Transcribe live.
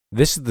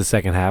This is the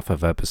second half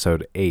of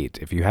episode 8.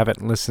 If you haven't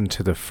listened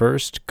to the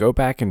first, go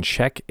back and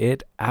check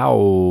it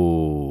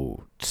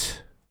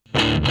out.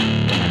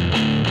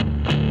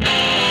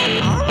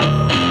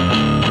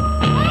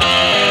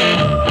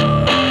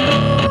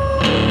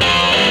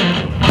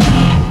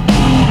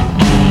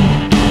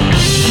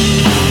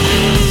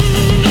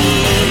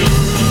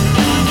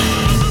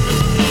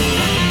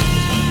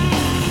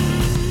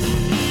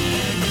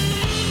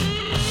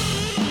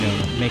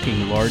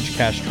 Making large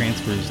cash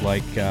transfers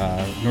like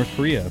North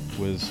Korea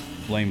was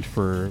blamed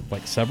for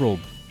like several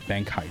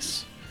bank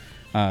heists.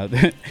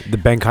 The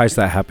bank heist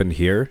that happened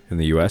here in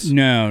the U.S.?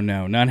 No,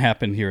 none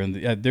happened here.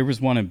 There was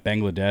one in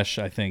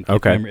Bangladesh, I think,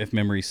 okay. if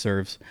memory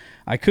serves.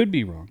 I could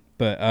be wrong.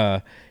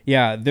 But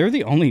yeah, they're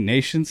the only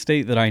nation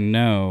state that I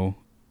know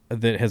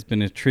that has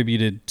been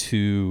attributed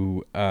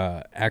to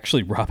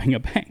actually robbing a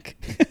bank.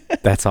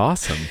 That's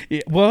awesome. Yeah,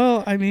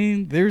 well, I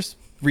mean, there's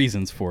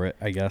reasons for it,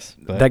 I guess.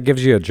 But that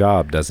gives you a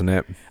job, doesn't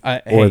it?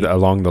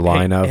 Along the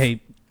line of...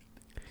 Hey,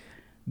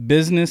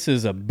 business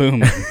is a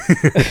booming.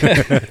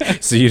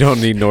 So you don't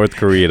need North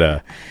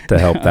Korea to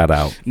help that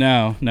out.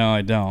 No,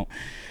 I don't.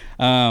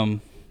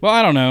 Well,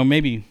 I don't know.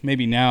 Maybe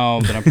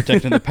now that I'm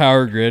protecting the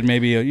power grid,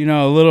 maybe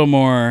a little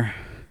more.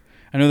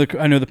 I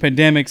know the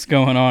pandemic's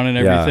going on and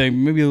everything. Yeah.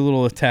 Maybe a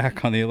little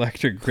attack on the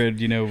electric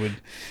grid, would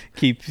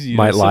keep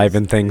might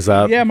liven things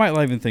up. Yeah, might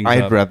liven things up.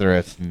 I'd rather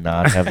us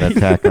not have an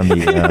attack on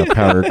the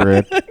power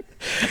grid.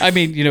 I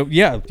mean,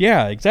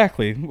 yeah,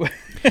 exactly.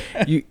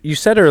 You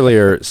said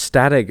earlier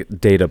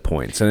static data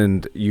points,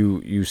 and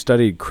you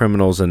studied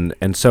criminals,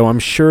 and so I'm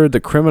sure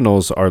the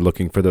criminals are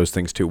looking for those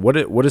things too.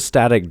 What does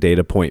static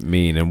data point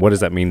mean, and what does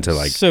that mean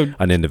to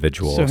an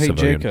individual civilian?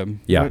 Hey, Jacob.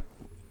 Yeah.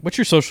 What's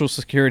your social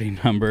security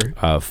number?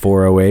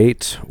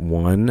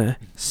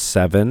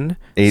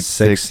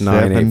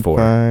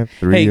 408-17-6984.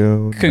 Hey,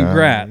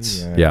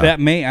 congrats. Yeah.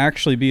 That may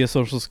actually be a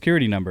social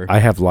security number. I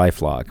have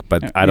LifeLock,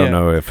 but I don't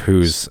know if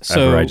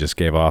ever I just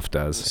gave off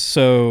does.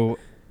 So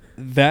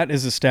that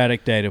is a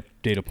static data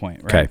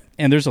point, right? Okay.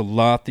 And there's a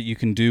lot that you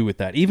can do with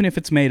that, even if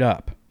it's made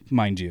up,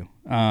 mind you.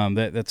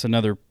 That's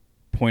another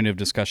point of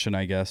discussion,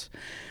 I guess.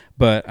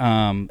 But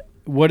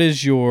what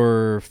is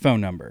your phone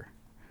number?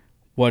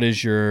 What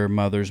is your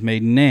mother's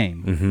maiden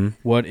name? Mm-hmm.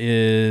 What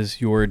is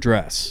your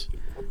address?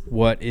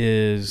 What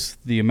is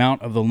the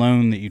amount of the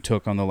loan that you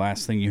took on the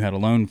last thing you had a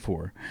loan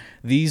for?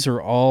 These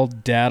are all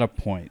data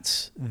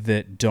points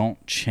that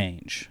don't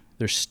change.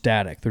 They're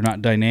static. They're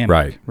not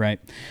dynamic. Right?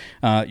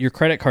 Your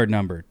credit card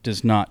number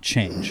does not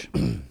change.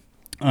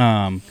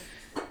 However,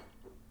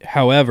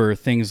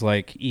 things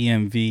like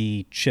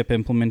EMV chip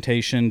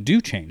implementation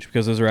do change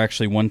because those are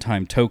actually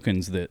one-time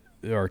tokens that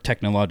are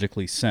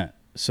technologically sent.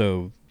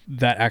 So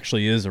that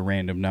actually is a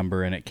random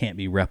number and it can't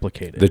be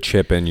replicated. The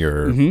chip in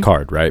your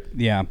card, right?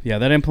 Yeah.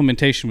 That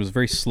implementation was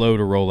very slow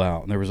to roll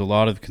out, and there was a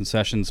lot of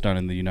concessions done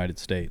in the United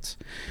States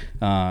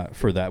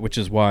for that, which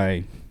is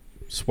why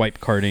swipe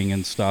carding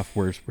and stuff,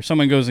 where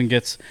someone goes and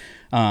gets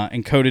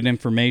encoded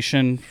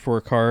information for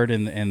a card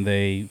and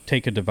they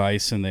take a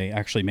device and they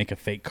actually make a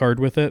fake card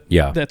with it.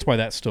 Yeah. That's why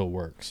that still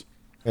works.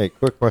 Hey,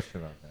 quick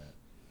question on that.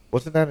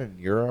 Wasn't that in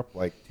Europe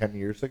like 10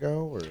 years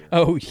ago? Or?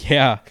 Oh,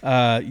 yeah.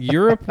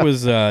 Europe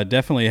was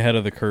definitely ahead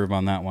of the curve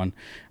on that one.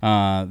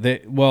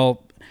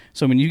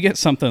 So when you get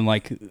something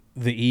like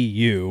the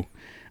EU,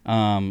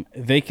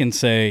 they can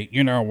say,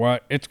 you know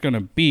what, it's going to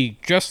be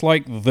just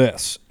like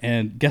this.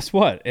 And guess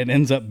what? It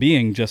ends up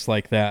being just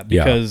like that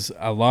because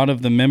a lot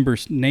of the member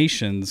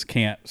nations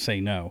can't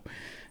say no.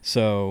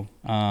 So,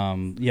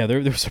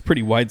 there was a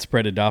pretty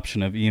widespread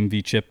adoption of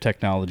EMV chip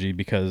technology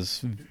because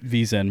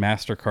Visa and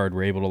MasterCard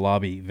were able to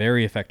lobby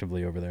very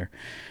effectively over there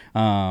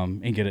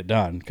and get it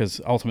done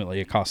because ultimately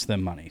it costs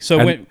them money. So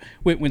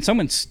when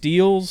someone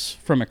steals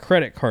from a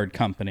credit card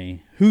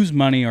company, whose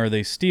money are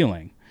they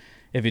stealing?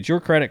 If it's your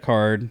credit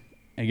card,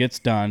 it gets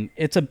done,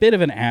 it's a bit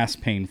of an ass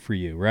pain for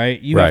you, right?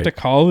 You have to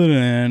call it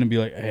in and be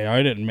like, hey,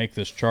 I didn't make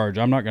this charge.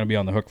 I'm not going to be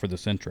on the hook for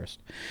this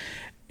interest.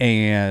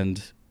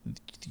 And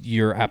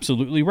you're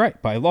absolutely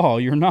right. By law,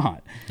 you're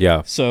not.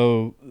 Yeah.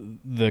 So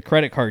the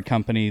credit card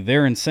company,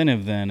 their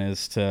incentive then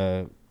is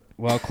to,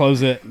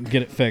 close it,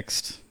 get it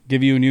fixed,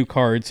 give you a new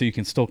card so you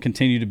can still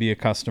continue to be a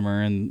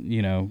customer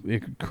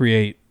and,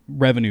 create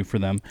revenue for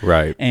them.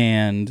 Right.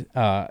 And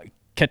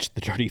catch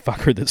the dirty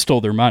fucker that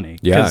stole their money.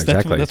 Yeah,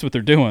 exactly. That's what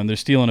they're doing. They're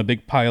stealing a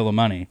big pile of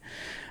money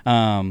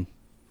that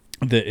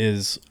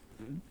is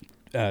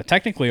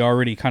technically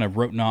already kind of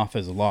written off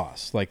as a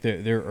loss. Like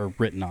they're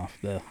written off.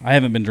 I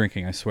haven't been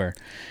drinking, I swear.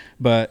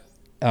 But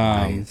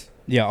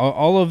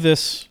all of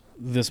this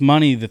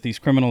money that these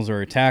criminals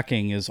are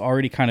attacking is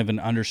already kind of an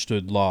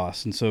understood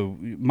loss. And so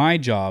my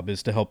job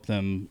is to help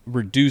them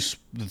reduce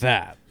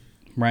that.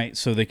 Right,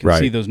 so they can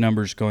see those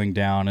numbers going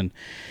down, and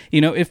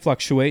it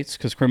fluctuates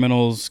because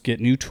criminals get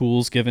new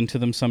tools given to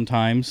them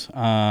sometimes.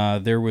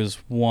 There was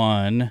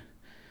one,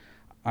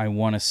 I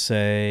want to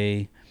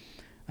say,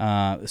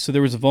 so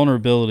there was a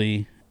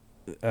vulnerability.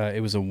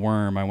 It was a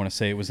worm. I want to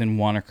say it was in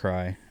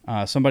WannaCry.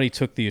 Somebody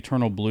took the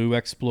Eternal Blue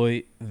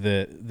exploit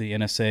that the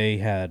NSA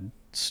had.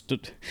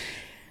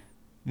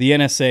 the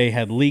NSA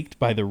had leaked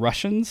by the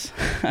Russians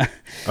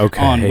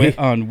Okay.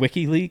 on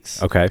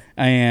WikiLeaks. Okay.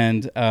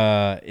 And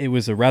it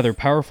was a rather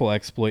powerful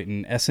exploit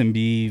in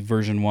SMB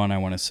version 1, I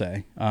want to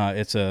say.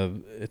 It's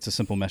a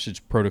simple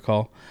message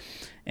protocol.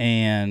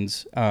 And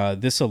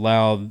this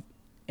allowed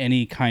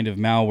any kind of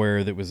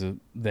malware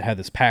that had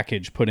this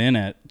package put in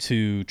it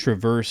to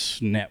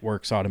traverse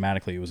networks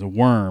automatically. It was a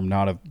worm,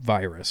 not a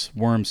virus.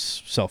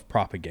 Worms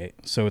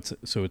self-propagate, so it's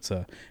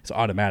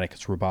automatic.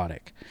 It's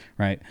robotic,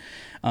 right?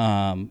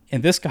 And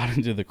this got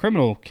into the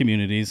criminal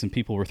communities, and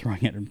people were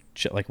throwing it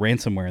shit like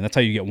ransomware, and that's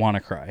how you get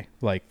WannaCry.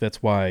 Like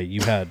that's why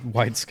you had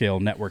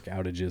wide-scale network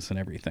outages and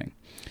everything.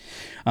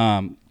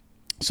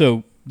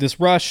 So this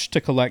rush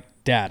to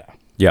collect data.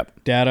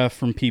 Yep. Data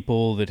from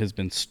people that has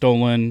been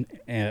stolen.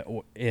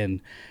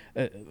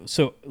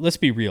 So let's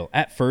be real.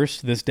 At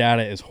first, this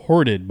data is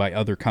hoarded by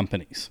other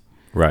companies.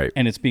 Right.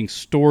 And it's being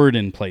stored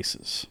in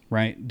places,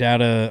 right?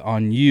 Data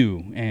on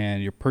you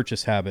and your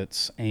purchase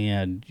habits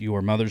and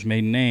your mother's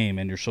maiden name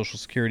and your social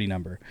security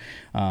number.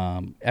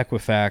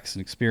 Equifax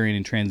and Experian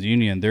and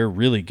TransUnion, they're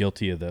really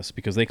guilty of this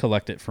because they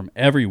collect it from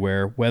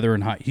everywhere, whether or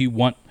not you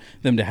want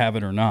them to have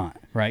it or not,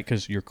 right?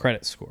 Because your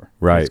credit score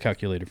is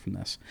calculated from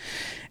this.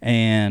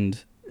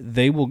 And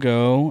they will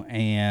go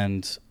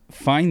and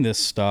find this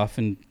stuff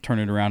and turn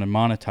it around and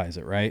monetize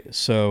it, right?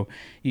 So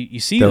you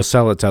see they'll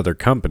sell it to other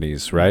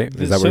companies, right?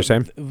 Is that what you're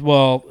saying?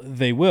 Well,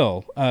 they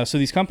will. So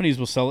these companies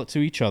will sell it to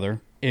each other.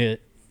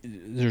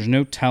 There's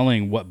no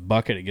telling what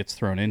bucket it gets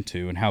thrown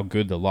into and how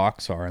good the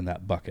locks are in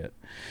that bucket.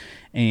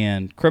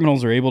 And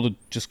criminals are able to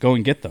just go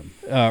and get them.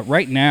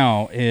 Right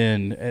now,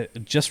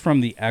 just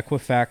from the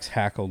Equifax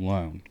hack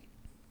alone,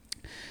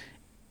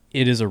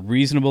 it is a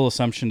reasonable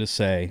assumption to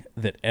say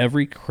that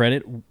every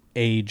credit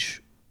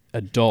age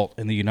adult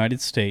in the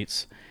United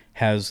States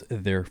has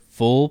their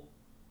full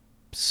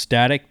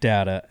static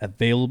data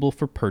available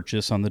for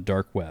purchase on the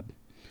dark web.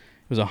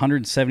 It was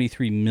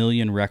 173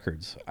 million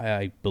records.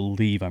 I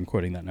believe I'm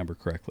quoting that number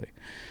correctly.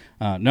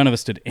 None of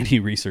us did any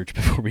research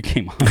before we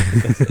came on.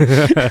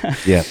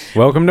 Yeah.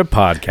 Welcome to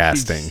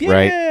podcasting,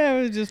 right?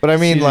 Yeah, just But I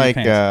mean, like,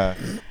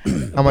 pants.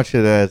 how much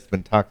of that has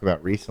been talked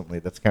about recently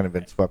that's kind of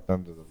been swept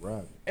under the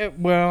rug?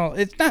 Well,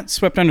 it's not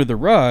swept under the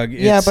rug.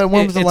 But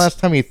when was the last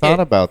time you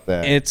thought about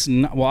that? It's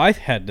not. Well, I've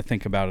had to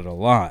think about it a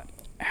lot.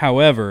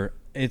 However,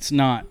 it's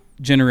not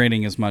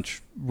generating as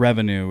much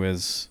revenue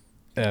as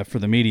for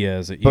the media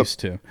as it used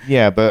to.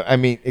 Yeah, but I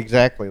mean,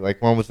 exactly.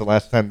 Like, when was the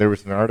last time there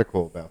was an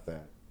article about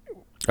that?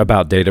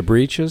 About data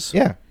breaches?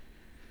 Yeah.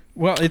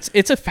 Well,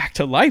 it's a fact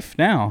of life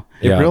now.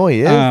 It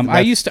really is. I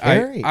used to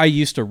scary. I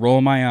used to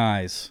roll my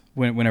eyes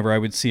whenever I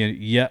would see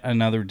yet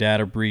another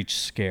data breach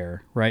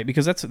scare, right?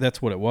 Because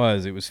that's what it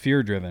was. It was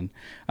fear driven.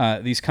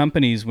 These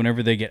companies,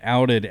 whenever they get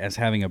outed as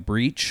having a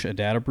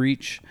data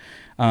breach,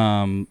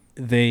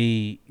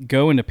 they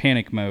go into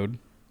panic mode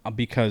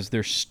because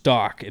their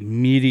stock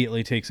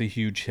immediately takes a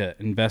huge hit.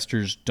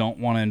 Investors don't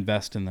want to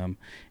invest in them,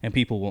 and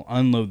people will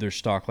unload their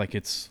stock like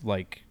it's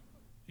like,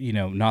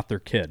 not their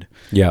kid.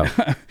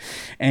 Yeah.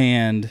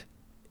 And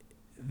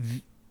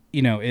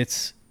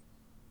it's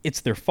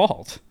their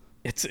fault.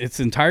 It's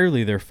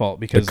entirely their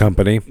fault because the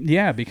company.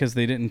 Yeah, because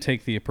they didn't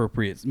take the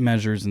appropriate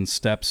measures and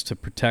steps to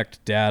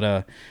protect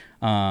data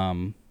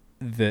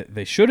that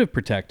they should have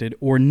protected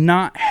or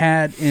not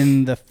had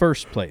in the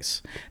first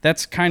place.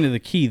 That's kind of the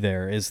key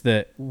there, is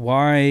that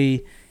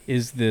why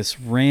is this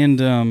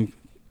random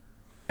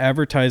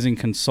advertising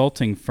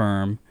consulting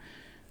firm,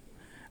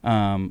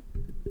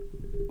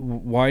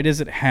 why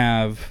does it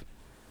have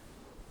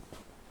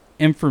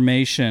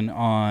information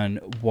on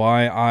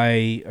why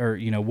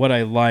what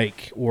I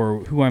like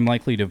or who I'm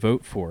likely to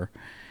vote for?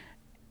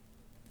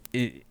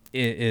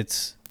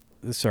 It's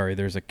sorry,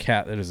 there's a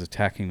cat that is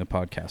attacking the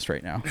podcast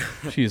right now.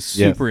 She is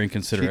super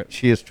inconsiderate.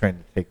 She is trying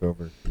to take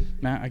over.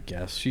 I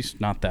guess she's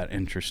not that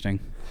interesting.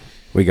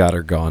 We got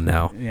her gone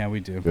now. Yeah, we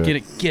do.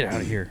 Good. Get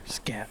out of here,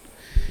 scat.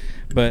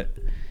 But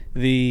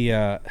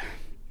this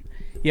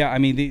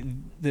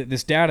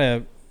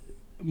data,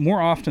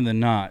 more often than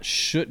not,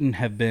 shouldn't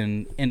have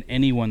been in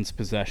anyone's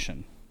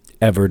possession.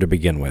 Ever to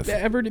begin with.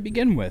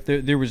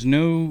 There was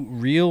no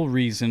real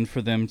reason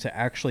for them to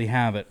actually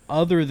have it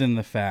other than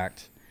the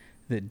fact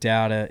that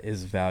data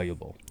is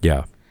valuable.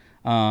 Yeah.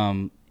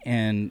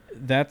 And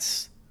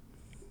that's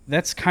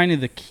kind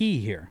of the key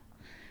here,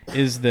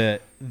 is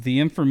that the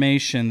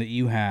information that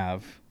you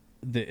have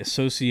that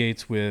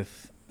associates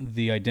with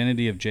the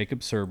identity of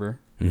Jacob Serber,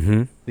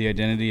 the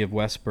identity of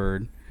Wes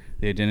Bird,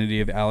 the identity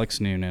of Alex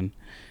Noonan,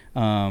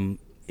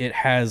 it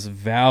has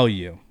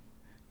value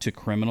to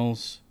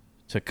criminals,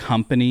 to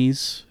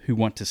companies who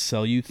want to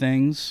sell you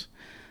things.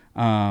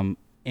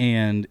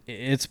 And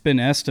it's been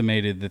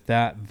estimated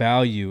that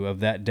value of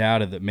that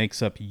data that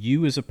makes up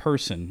you as a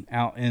person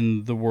out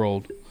in the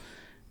world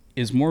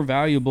is more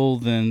valuable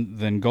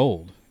than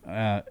gold.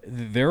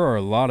 There are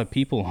a lot of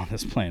people on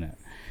this planet,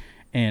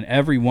 and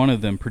every one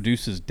of them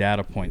produces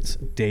data points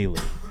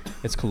daily.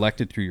 It's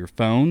collected through your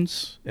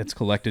phones. It's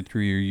collected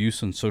through your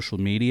use on social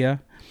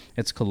media.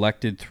 It's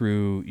collected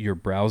through your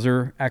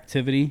browser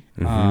activity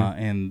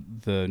and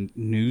the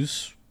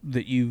news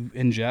that you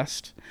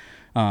ingest,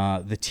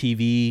 the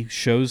TV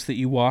shows that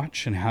you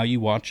watch and how you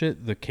watch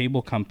it. The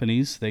cable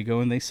companies, they go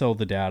and they sell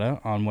the data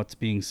on what's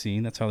being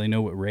seen. That's how they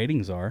know what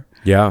ratings are.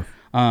 Yeah.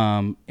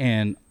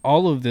 And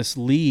all of this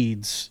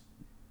leads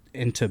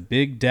into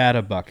big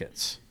data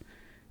buckets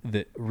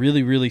that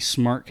really, really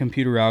smart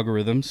computer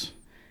algorithms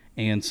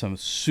and some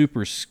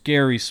super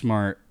scary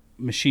smart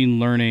machine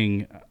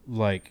learning,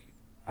 like,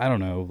 I don't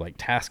know, like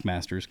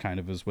taskmasters kind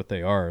of is what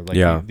they are.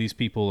 Like these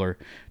people are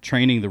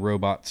training the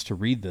robots to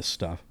read this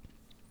stuff.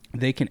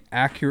 They can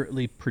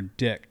accurately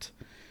predict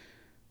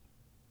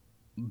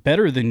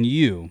better than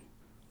you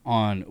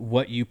on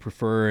what you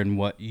prefer and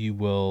what you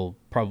will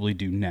probably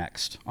do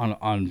next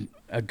on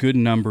a good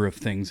number of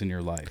things in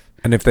your life.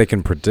 And if they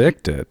can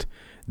predict it,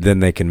 then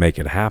they can make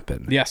it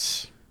happen.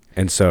 Yes.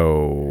 And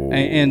so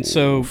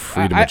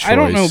freedom of choice. I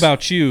don't know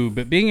about you,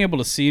 but being able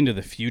to see into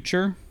the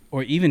future,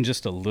 or even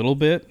just a little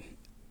bit,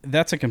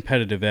 that's a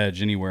competitive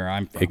edge anywhere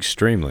I'm from.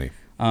 Extremely.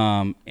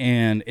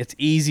 And it's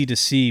easy to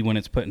see when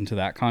it's put into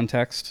that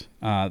context,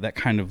 that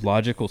kind of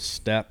logical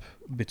step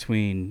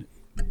between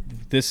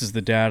this is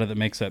the data that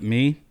makes up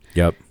me.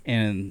 Yep.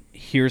 And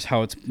here's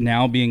how it's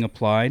now being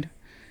applied.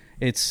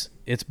 It's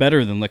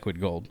better than liquid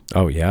gold.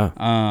 Oh yeah.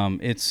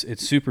 It's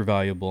super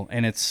valuable,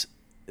 and it's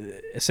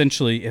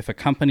essentially, if a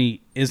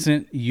company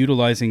isn't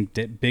utilizing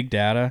big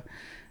data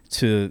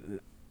to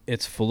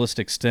its fullest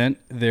extent,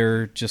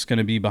 they're just going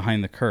to be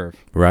behind the curve.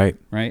 Right.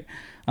 Right.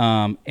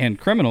 And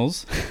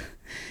criminals,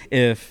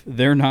 if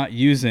they're not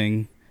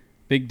using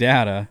big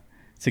data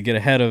to get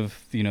ahead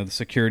of the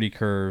security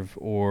curve,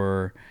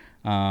 or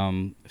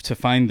to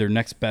find their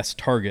next best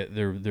target,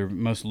 their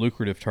most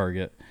lucrative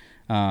target,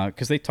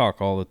 because they talk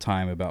all the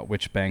time about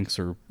which banks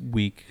are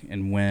weak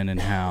and when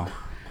and how,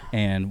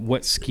 and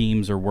what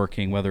schemes are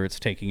working, whether it's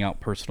taking out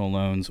personal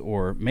loans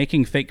or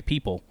making fake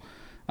people,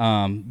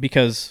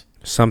 because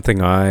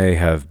something I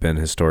have been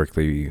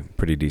historically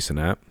pretty decent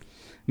at.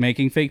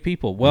 Making fake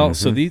people. Well,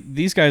 so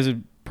these guys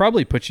would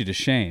probably put you to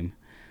shame,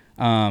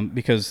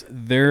 because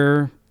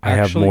they're I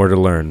have more to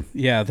learn.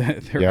 Yeah,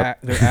 they're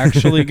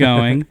actually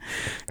going,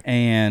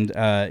 and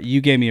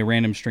you gave me a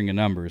random string of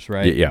numbers,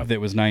 right? Yeah.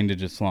 That was 9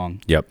 digits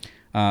long. Yep.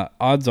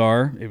 Odds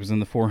are it was in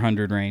the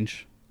 400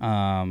 range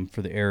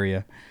for the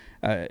area.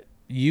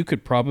 You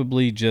could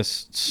probably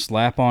just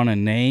slap on a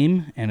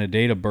name and a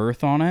date of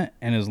birth on it,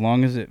 and as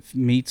long as it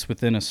meets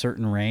within a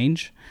certain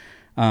range,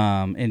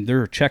 and there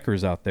are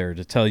checkers out there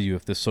to tell you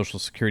if this social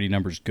security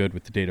number is good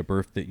with the date of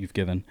birth that you've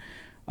given,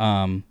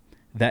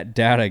 that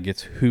data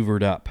gets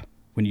hoovered up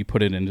when you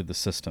put it into the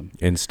system.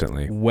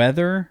 Instantly.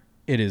 Whether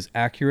it is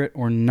accurate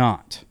or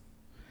not.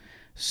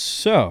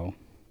 So,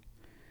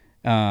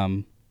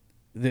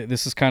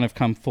 this has kind of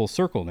come full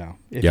circle now,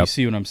 if you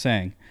see what I'm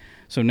saying.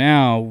 So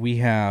now we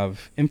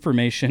have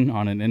information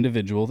on an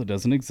individual that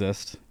doesn't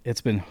exist.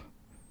 It's been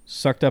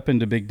sucked up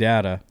into big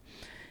data,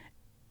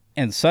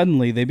 and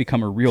suddenly they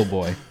become a real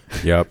boy.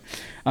 Yep.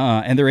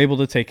 And they're able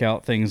to take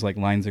out things like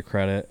lines of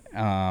credit,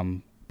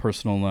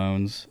 personal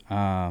loans.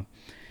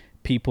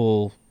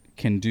 People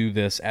can do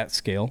this at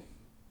scale.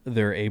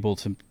 They're able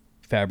to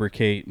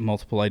fabricate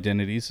multiple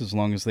identities as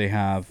long as they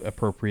have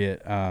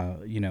appropriate,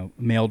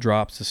 mail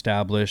drops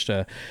established.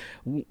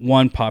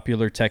 One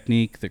popular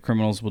technique that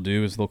criminals will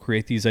do is they'll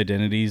create these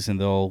identities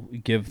and they'll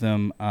give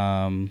them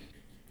an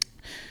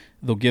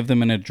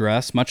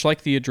address, much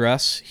like the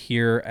address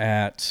here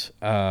at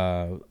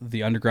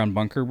the underground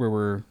bunker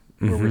where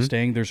we're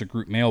staying. There's a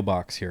group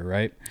mailbox here,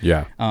 right?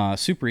 Yeah.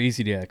 Super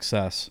easy to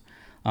access.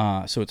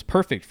 So it's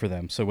perfect for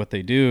them. So what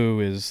they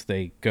do is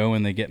they go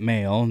and they get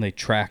mail and they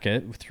track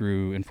it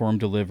through informed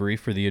delivery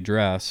for the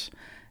address,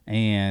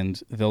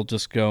 and they'll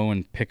just go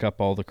and pick up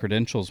all the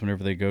credentials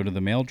whenever they go to the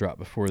mail drop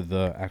before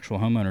the actual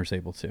homeowner is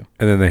able to.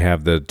 And then they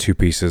have the 2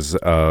 pieces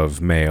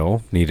of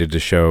mail needed to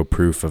show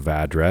proof of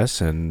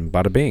address, and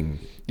bada bing.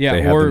 Yeah,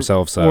 they have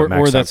themselves a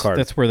maxed out card.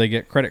 That's where they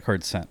get credit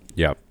cards sent.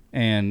 Yep.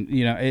 And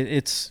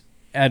it's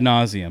ad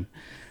nauseum.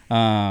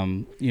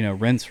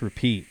 Rinse,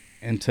 repeat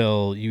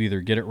until you either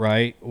get it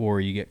right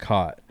or you get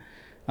caught.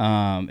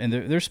 And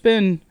there's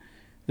been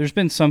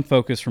some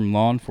focus from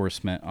law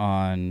enforcement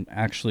on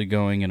actually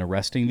going and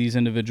arresting these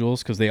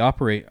individuals, because they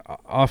operate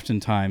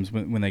oftentimes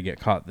when they get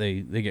caught,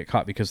 they get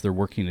caught because they're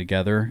working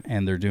together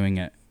and they're doing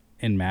it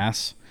en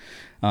masse,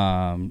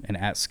 and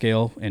at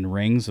scale in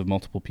rings of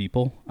multiple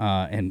people.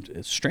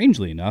 And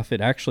strangely enough,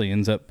 it actually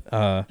ends up,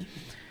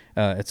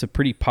 it's a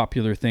pretty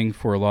popular thing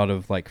for a lot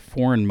of like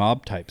foreign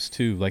mob types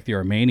too. Like the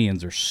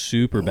Armenians are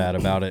super bad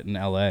about it in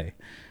LA.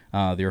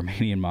 The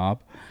Armenian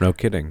mob. No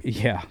kidding.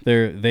 Yeah,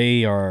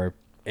 they are.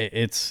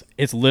 It's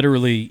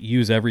literally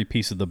use every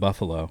piece of the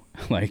buffalo.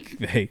 Like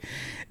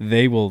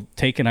they will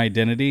take an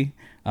identity,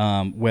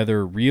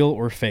 whether real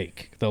or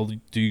fake. They'll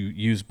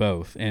use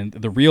both. And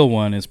the real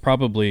one is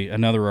probably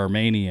another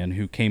Armenian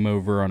who came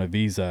over on a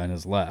visa and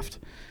has left.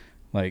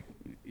 Like,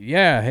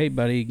 yeah, hey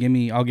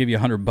buddy, I'll give you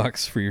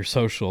 $100 for your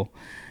social,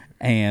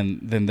 and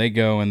then they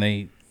go and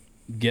they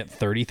get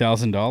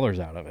 $30,000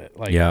 out of it.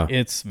 Like,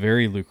 it's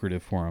very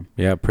lucrative for them.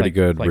 Yeah, pretty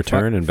good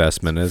return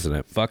investment, isn't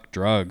it? Fuck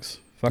drugs,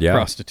 Fuck Yeah.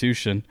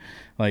 prostitution.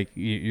 Like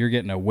you're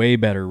getting a way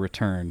better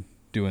return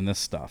doing this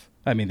stuff.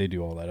 I mean, they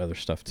do all that other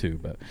stuff too,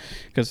 but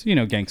because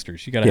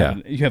gangsters, you gotta Yeah.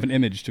 you have an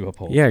image to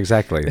uphold. Yeah,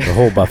 exactly. The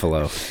whole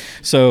buffalo.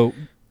 So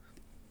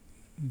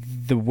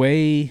the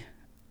way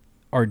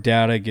our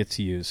data gets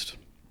used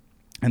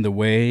and the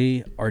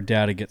way our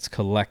data gets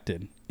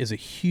collected is a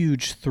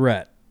huge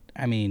threat.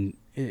 I mean,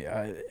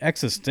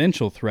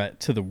 existential threat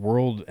to the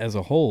world as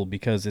a whole,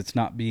 because it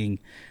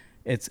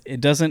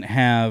doesn't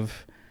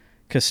have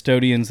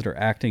custodians that are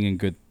acting in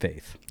good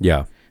faith.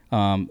 Yeah.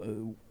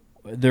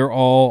 They're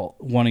all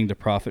wanting to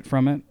profit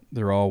from it.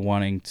 They're all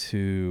wanting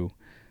to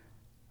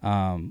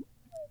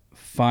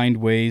find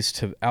ways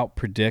to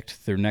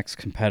outpredict their next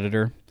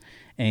competitor,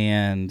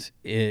 and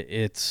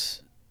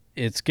it's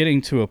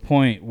getting to a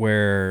point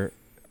where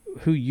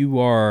who you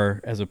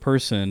are as a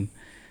person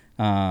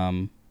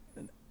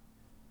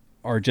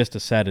are just a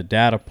set of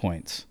data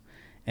points,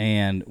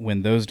 and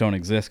when those don't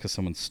exist because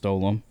someone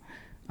stole them,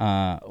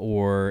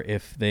 or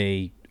if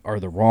they are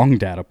the wrong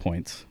data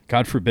points,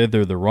 God forbid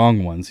they're the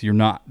wrong ones, you're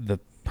not the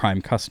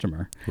prime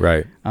customer.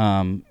 Right.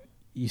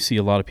 You see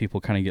a lot of people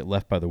kind of get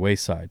left by the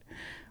wayside.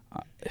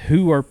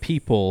 Who are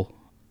people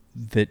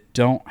that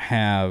don't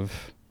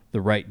have the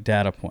right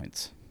data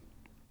points?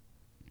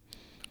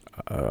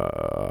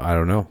 I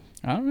don't know.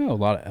 I don't know. A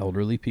lot of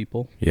elderly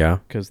people, Yeah.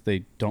 because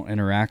they don't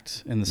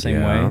interact in the same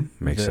Yeah, way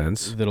makes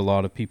sense. that a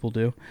lot of people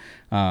do.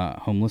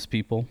 Homeless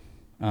people,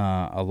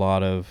 a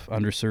lot of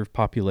underserved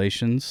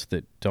populations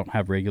that don't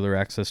have regular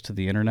access to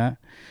the internet,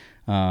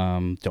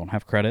 don't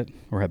have credit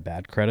or have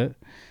bad credit.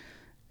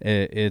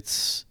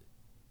 It's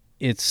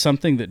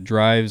something that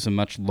drives a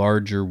much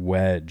larger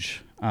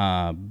wedge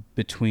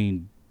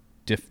between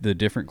the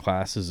different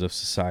classes of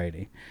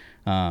society.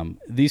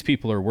 These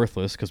people are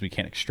worthless because we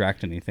can't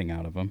extract anything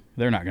out of them.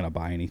 They're not going to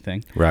buy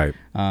anything. Right.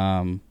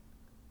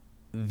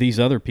 These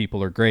other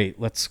people are great.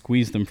 Let's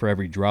squeeze them for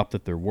every drop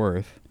that they're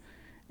worth.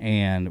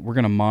 And we're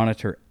going to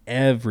monitor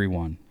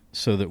everyone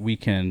so that we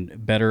can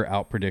better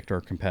outpredict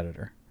our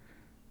competitor.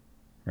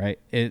 Right?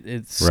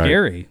 It's Right.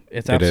 scary.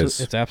 It's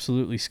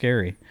absolutely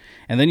scary.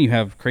 And then you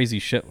have crazy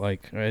shit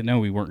like, I know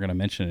we weren't going to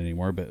mention it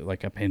anymore, but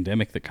like a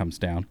pandemic that comes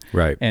down.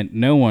 Right. And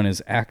no one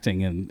is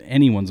acting in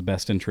anyone's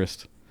best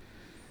interest.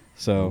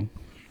 So,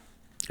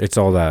 It's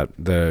all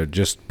the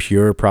just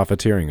pure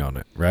profiteering on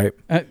it, right?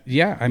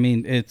 yeah, I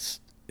mean,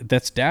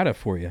 that's data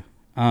for you.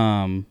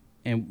 And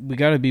we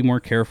got to be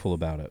more careful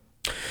about it.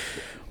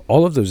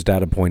 All of those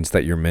data points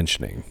that you're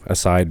mentioning,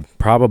 aside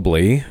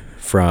probably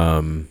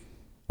from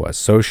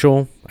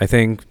social, I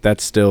think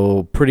that's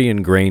still pretty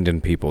ingrained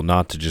in people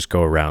not to just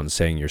go around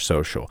saying you're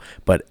social,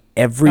 but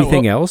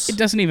everything else. It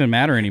doesn't even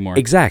matter anymore.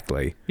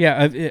 Exactly.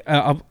 Yeah,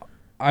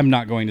 I'm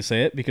not going to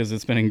say it because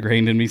it's been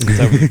ingrained in me since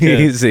I was a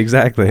kid.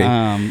 Exactly.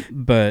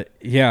 But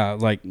yeah,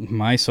 like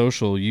my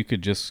social, you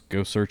could just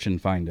go search and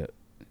find it.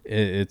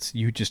 It's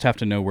you just have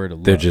to know where to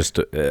look. They're just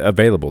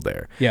available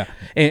there. Yeah,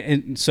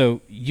 and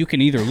so you can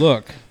either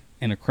look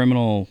in a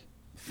criminal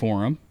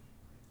forum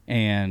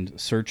and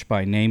search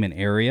by name and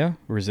area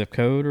or zip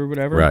code or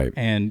whatever, Right.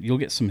 and you'll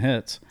get some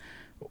hits.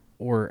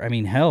 Or, I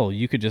mean, hell,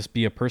 you could just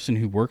be a person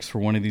who works for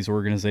one of these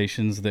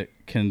organizations that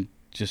can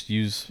just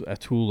use a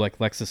tool like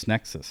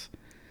LexisNexis,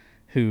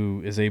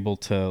 who is able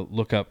to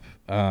look up,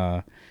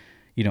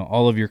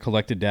 all of your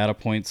collected data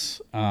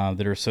points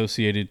that are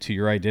associated to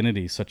your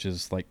identity, such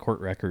as like court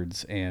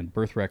records and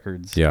birth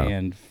records Yeah.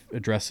 and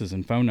addresses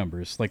and phone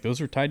numbers. Like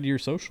those are tied to your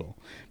social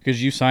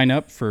because you sign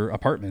up for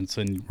apartments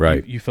and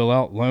Right. you fill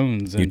out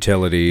loans and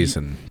Utilities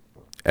and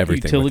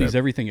everything. with utilities, it.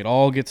 everything. It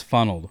all gets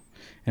funneled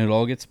and it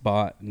all gets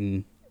bought,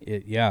 and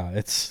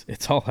it's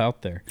all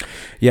out there.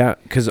 Yeah,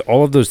 because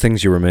all of those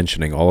things you were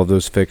mentioning, all of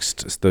those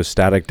those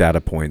static data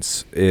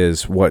points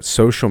is what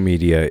social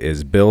media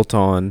is built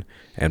on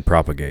and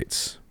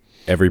propagates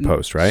every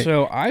post, right?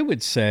 So I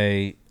would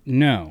say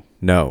no.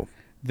 No.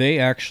 They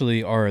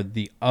actually are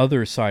the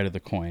other side of the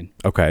coin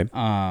Okay.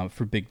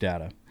 for big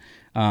data.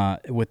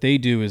 What they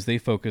do is they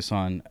focus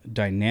on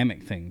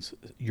dynamic things,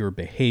 your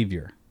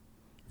behavior.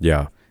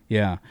 Yeah.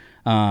 Yeah.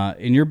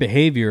 And your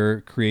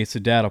behavior creates a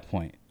data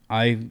point.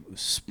 I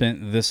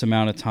spent this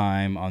amount of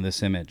time on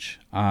this image.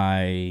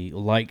 I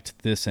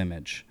liked this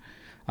image.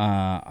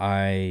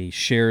 I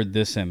shared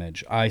this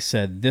image. I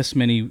said this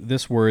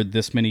word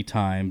this many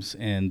times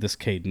in this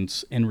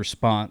cadence in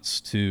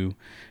response to,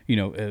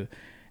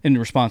 in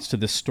response to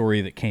this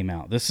story that came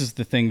out. This is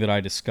the thing that I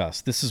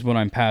discussed. This is what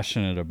I'm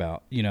passionate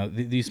about.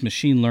 These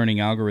machine learning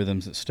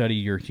algorithms that study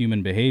your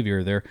human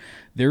behavior,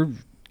 they're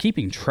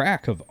keeping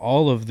track of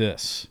all of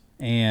this,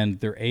 and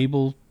they're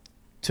able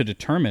to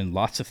determine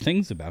lots of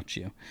things about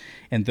you.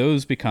 And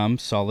those become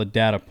solid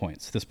data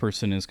points. This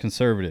person is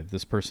conservative.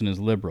 This person is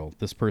liberal.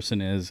 This person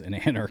is an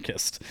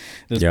anarchist.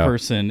 This Yeah.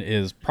 person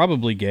is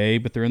probably gay,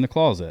 but they're in the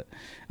closet.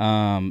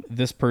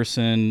 This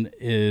person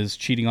is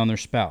cheating on their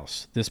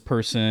spouse. This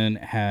person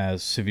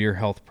has severe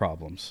health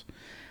problems,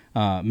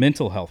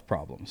 mental health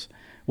problems.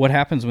 What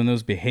happens when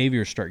those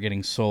behaviors start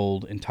getting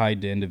sold and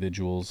tied to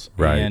individuals,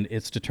 Right. and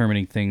it's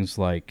determining things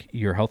like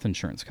your health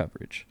insurance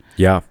coverage?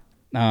 Yeah.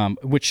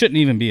 Which shouldn't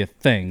even be a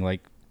thing.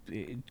 Like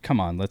come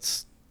on,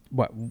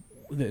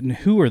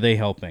 who are they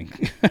helping?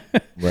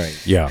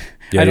 Right. Yeah.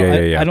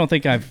 I don't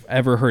think I've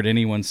ever heard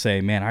anyone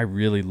say, man, I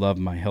really love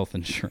my health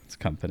insurance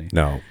company.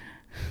 No,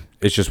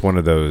 it's just one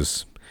of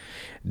those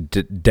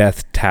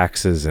death,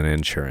 taxes, and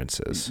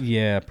insurances.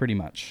 Yeah, pretty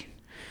much.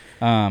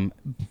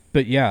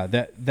 But yeah,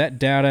 that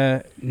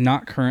data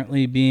not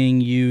currently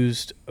being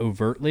used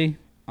overtly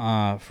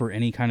for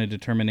any kind of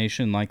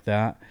determination like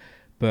that,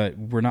 but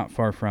we're not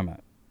far from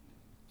it.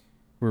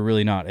 We're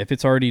really not. If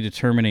it's already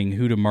determining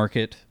who to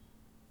market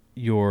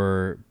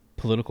your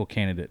political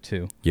candidate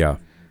to, Yeah.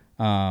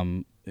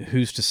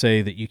 who's to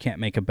say that you can't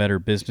make a better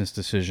business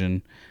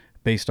decision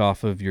based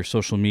off of your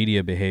social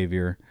media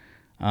behavior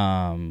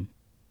in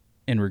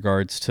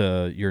regards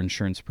to your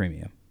insurance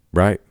premium?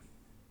 Right.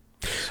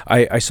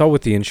 I saw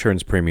with the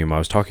insurance premium, I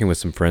was talking with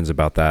some friends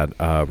about that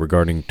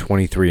regarding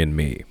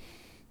 23andMe.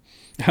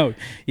 Oh,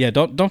 yeah,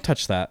 don't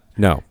touch that.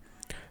 No.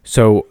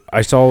 So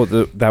I saw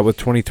that with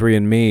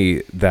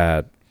 23andMe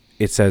that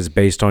it says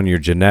based on your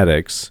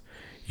genetics,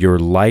 you're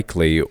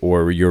likely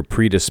or you're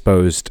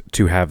predisposed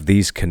to have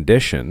these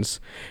conditions,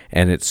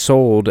 and it's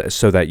sold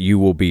so that you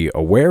will be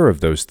aware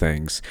of those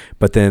things,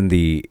 but then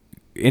the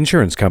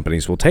insurance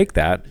companies will take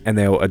that and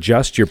they'll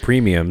adjust your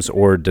premiums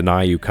or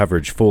deny you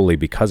coverage fully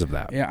because of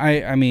that. Yeah,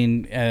 I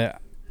mean,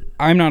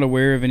 I'm not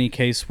aware of any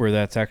case where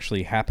that's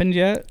actually happened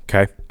yet.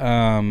 Okay.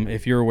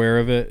 If you're aware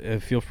of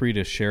it, feel free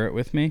to share it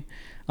with me.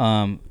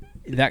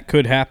 That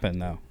could happen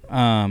though.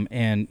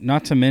 And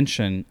not to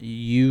mention,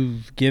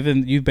 you've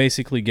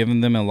basically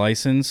given them a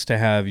license to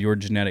have your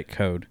genetic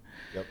code.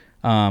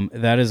 Yep.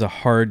 That is a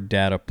hard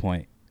data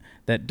point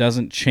that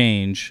doesn't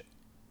change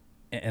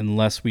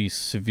unless we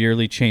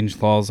severely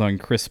change laws on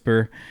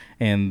CRISPR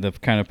and the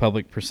kind of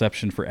public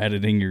perception for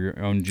editing your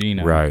own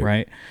genome,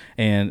 right?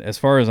 And as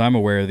far as I'm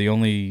aware, the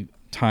only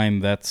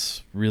time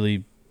that's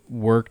really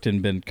worked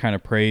and been kind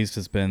of praised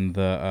has been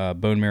the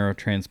bone marrow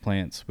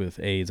transplants with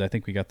AIDS. I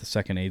think we got the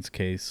second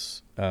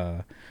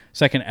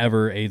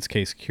ever AIDS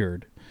case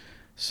cured.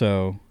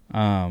 So,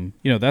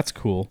 that's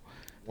cool.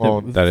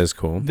 Well, that is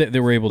cool. They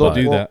were able to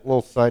do that.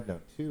 Little side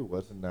note, too,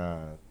 wasn't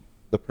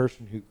the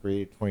person who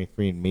created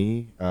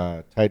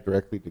 23andMe tied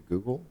directly to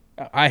Google?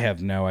 I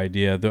have no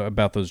idea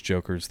about those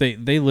jokers. They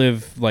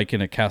live like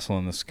in a castle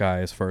in the sky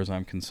as far as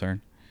I'm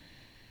concerned.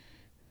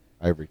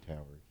 Ivory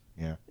Towers,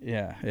 yeah.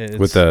 Yeah.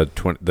 With the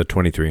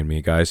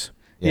 23andMe guys?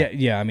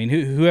 Yeah. I mean,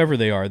 whoever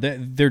they are,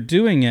 they're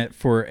doing it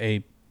for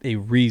a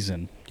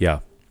reason. Yeah.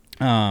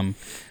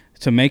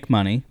 To make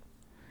money.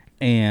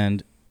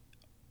 And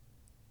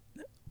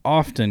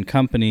often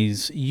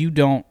companies, you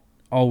don't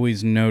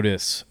always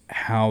notice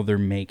how they're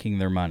making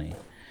their money.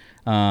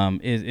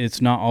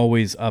 It's not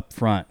always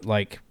upfront.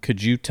 Like,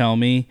 could you tell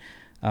me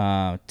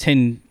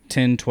 10,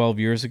 12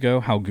 years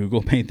ago how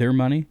Google made their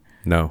money?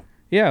 No.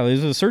 Yeah, it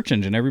was a search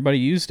engine. Everybody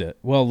used it.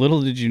 Well,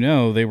 little did you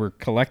know they were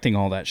collecting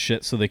all that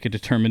shit so they could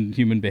determine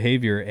human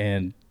behavior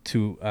and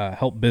to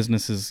help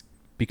businesses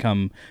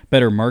become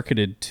better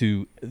marketed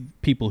to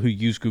people who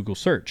use Google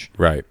search.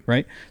 Right.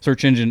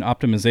 Search engine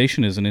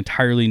optimization is an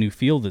entirely new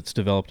field that's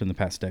developed in the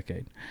past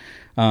decade.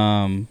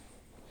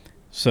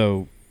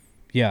 So,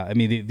 yeah, I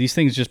mean, these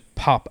things just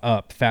pop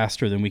up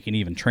faster than we can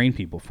even train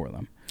people for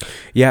them.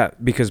 Yeah,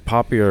 because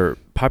popular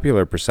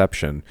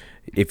perception,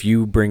 if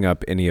you bring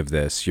up any of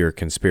this, you're a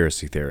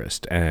conspiracy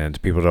theorist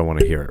and people don't want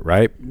to hear it,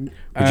 right?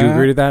 Would you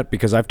agree to that?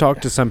 Because I've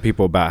talked to some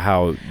people about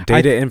how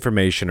data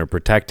information are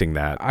protecting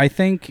that. I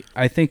think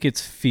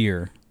it's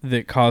fear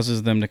that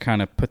causes them to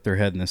kind of put their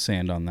head in the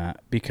sand on that,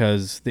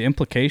 because the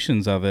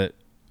implications of it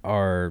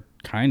are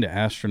kind of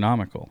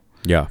astronomical.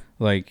 Yeah.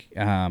 Like,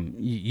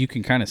 you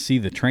can kind of see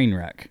the train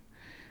wreck.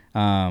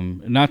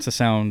 Not to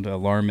sound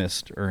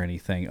alarmist or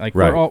anything. Like,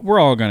 right. we're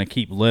all going to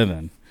keep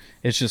living.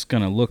 It's just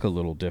going to look a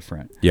little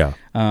different. Yeah.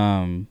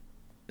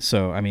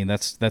 So, I mean,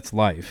 that's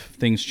life.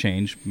 Things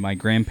change. My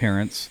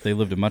grandparents, they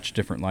lived a much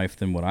different life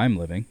than what I'm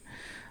living.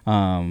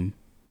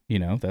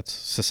 That's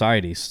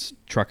society's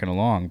trucking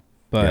along.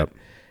 But Yep.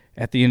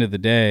 At the end of the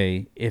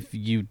day, if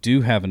you do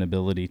have an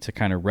ability to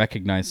kind of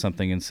recognize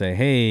something and say,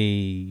 hey,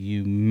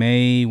 you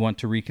may want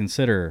to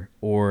reconsider,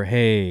 or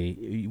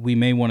hey, we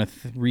may want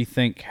to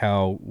rethink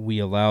how we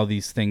allow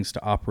these things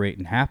to operate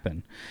and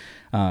happen,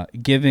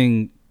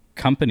 giving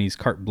companies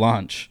carte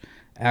blanche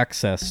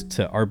access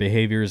to our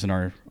behaviors and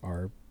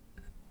our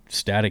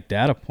static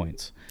data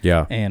points.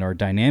 Yeah. And our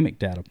dynamic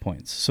data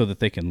points so that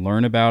they can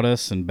learn about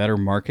us and better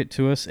market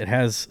to us, it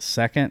has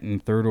second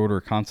and third order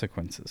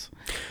consequences.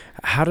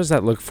 How does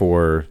that look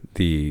for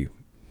the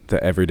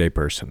everyday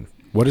person?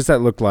 What does that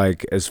look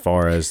like as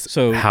far as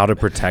how to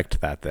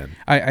protect that then?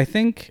 I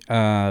think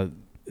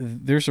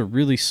there's a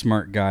really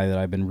smart guy that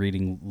I've been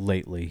reading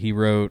lately. He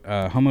wrote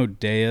Homo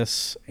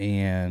Deus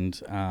and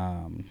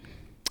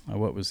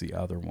what was the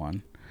other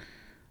one?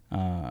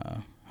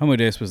 Homo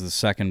Deus was the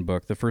second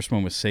book. The first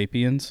one was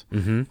Sapiens.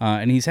 Mm-hmm.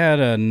 And he's had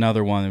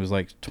another one that was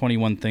like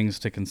 21 things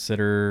to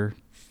consider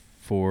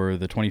for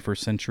the 21st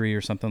century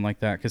or something like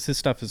that, because his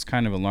stuff is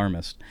kind of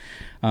alarmist.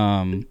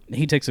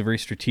 He takes a very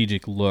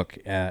strategic look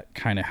at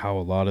kind of how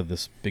a lot of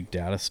this big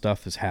data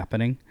stuff is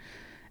happening.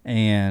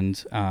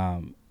 and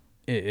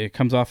it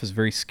comes off as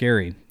very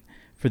scary.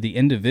 For the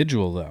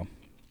individual, though,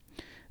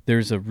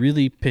 there's a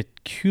really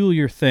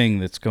peculiar thing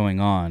that's going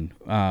on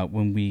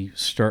when we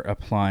start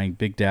applying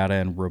big data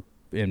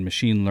and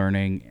machine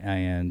learning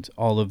and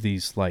all of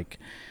these like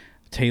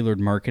tailored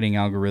marketing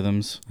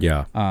algorithms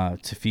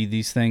to feed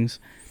these things.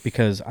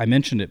 Because I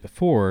mentioned it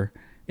before,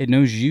 it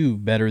knows you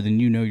better than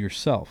you know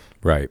yourself.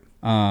 Right.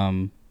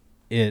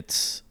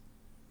 It's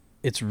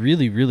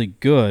really, really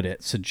good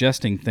at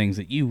suggesting things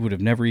that you would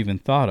have never even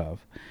thought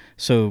of.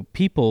 So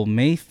people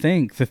may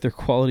think that their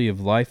quality of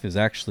life is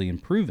actually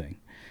improving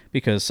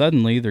because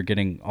suddenly they're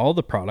getting all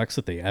the products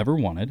that they ever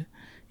wanted.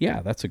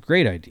 Yeah, that's a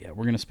great idea.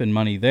 We're going to spend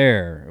money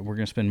there. We're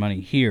going to spend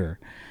money here.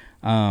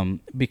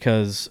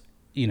 Because,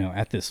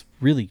 at this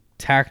really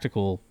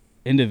tactical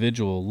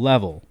individual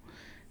level,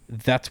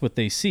 that's what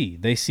they see.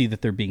 They see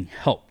that they're being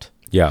helped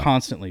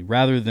constantly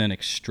rather than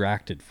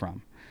extracted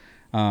from.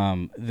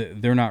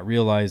 They're not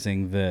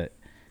realizing that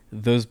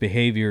those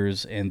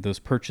behaviors and those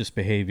purchase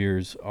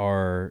behaviors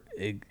are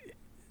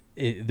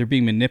they're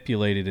being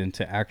manipulated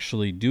into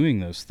actually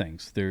doing those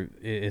things.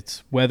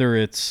 It's whether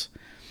it's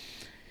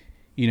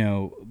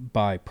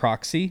by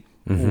proxy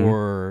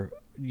or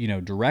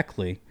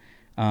directly.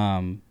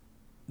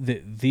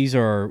 These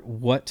are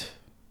what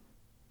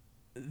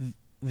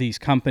these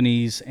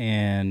companies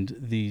and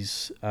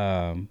these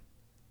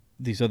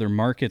other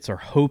markets are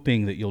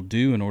hoping that you'll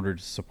do in order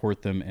to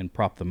support them and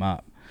prop them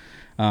up.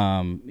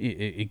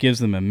 It gives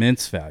them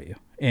immense value,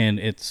 and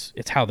it's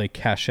how they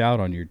cash out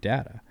on your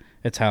data.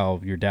 It's how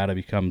your data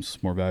becomes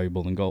more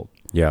valuable than gold.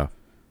 Yeah.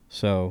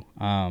 So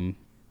I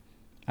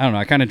don't know.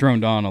 I kind of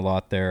droned on a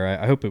lot there.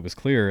 I hope it was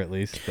clear at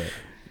least. But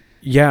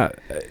yeah.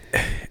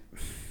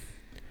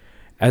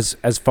 As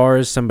far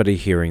as somebody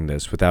hearing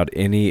this without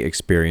any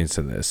experience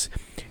in this,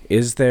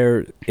 is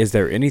there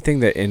anything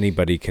that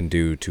anybody can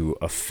do to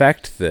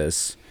affect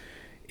this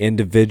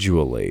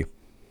individually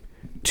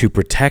to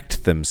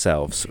protect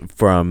themselves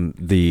from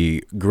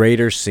the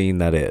greater scene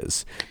that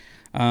is?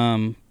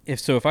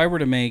 If I were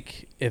to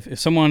make, if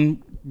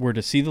someone were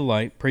to see the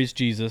light, praise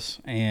Jesus,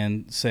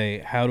 and say,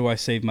 how do I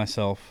save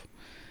myself?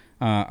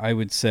 I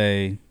would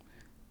say,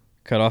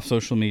 cut off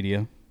social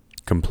media.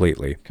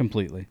 Completely.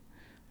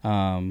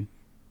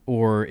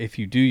 Or if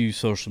you do use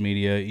social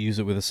media, use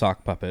it with a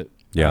sock puppet.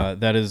 Yeah.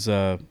 That is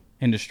a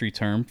industry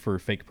term for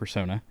fake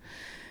persona.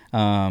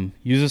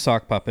 Use a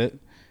sock puppet.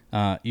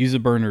 Use a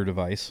burner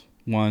device,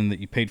 one that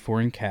you paid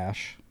for in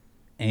cash,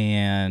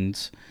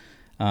 and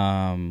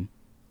don't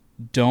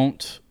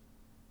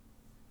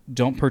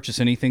purchase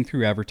anything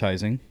through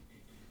advertising.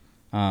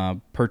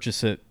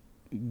 Purchase it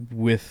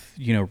with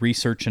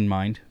research in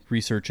mind.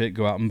 Research it.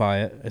 Go out and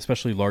buy it,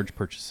 especially large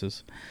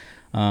purchases.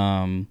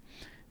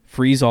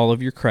 Freeze all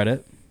of your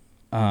credit.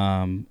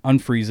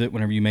 Unfreeze it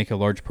whenever you make a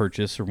large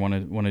purchase or want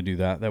to do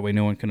that. That way,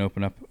 no one can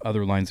open up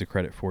other lines of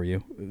credit for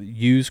you.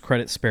 Use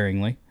credit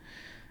sparingly.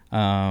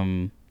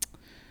 What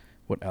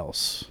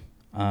else?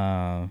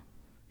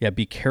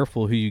 Be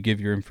careful who you give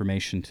your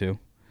information to.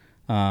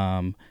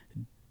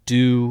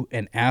 Do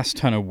an ass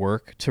ton of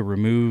work to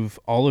remove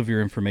all of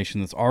your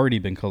information that's already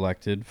been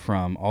collected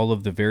from all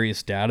of the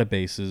various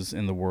databases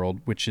in the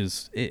world, which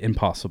is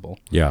impossible.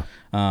 Yeah.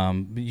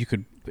 You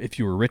could, if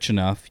you were rich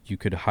enough, you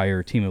could hire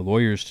a team of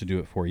lawyers to do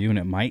it for you, and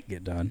it might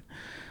get done.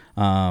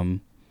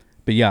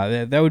 But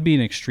yeah, that would be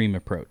an extreme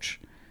approach.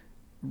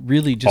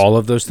 Really, just all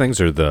of those things,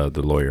 or the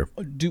lawyer?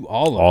 Do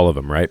all of them. All of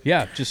them, right?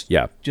 Yeah, just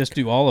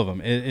do all of them.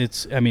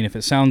 I mean, if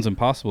it sounds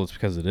impossible, it's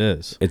because it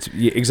is. It's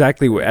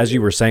exactly as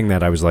you were saying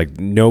that. I was like,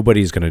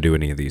 nobody's going to do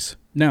any of these.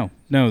 No,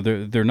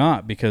 they're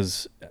not,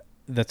 because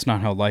that's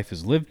not how life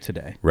is lived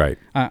today. Right.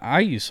 I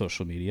use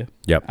social media.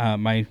 Yep.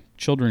 My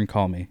children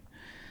call me,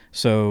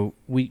 so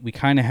we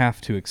kind of have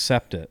to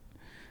accept it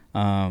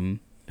to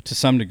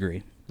some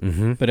degree.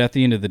 Mm-hmm. But at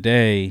the end of the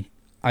day,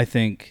 I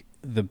think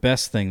the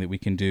best thing that we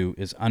can do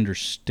is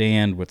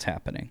understand what's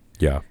happening.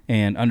 Yeah.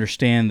 And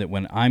understand that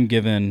when I'm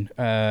given,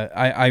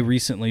 I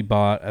recently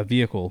bought a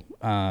vehicle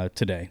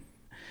today.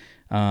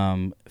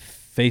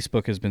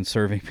 Facebook has been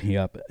serving me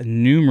up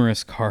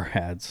numerous car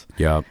ads.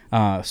 Yeah.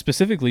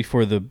 Specifically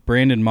for the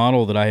brand and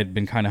model that I had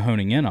been kind of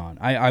honing in on.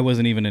 I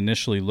wasn't even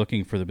initially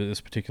looking for this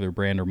particular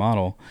brand or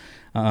model.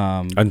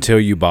 Until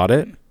you bought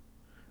it?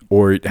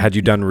 Or had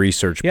you done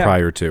research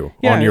prior to?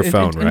 On your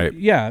phone, right?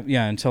 Yeah,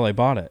 until I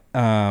bought it.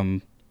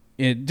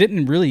 It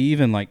didn't really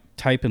even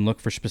type and look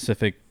for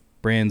specific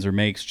brands or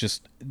makes,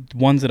 just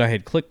ones that I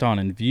had clicked on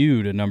and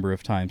viewed a number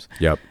of times.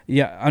 Yep.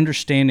 Yeah,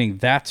 understanding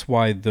that's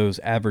why those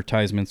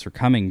advertisements are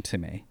coming to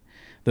me.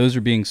 Those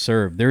are being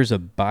served. There's a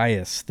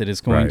bias that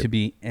is going to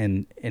be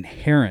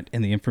inherent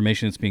in the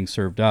information that's being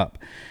served up.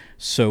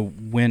 So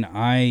when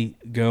I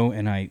go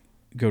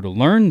to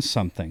learn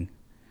something,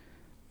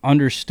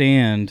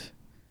 understand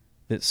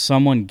that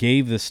someone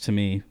gave this to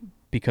me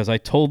because I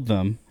told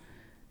them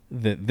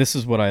that this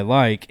is what I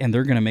like, and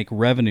they're going to make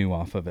revenue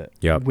off of it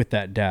with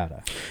that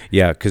data.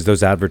 Yeah, because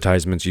those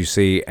advertisements you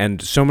see, and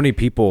so many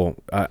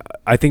people,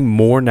 I think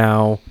more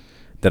now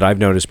that I've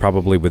noticed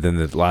probably within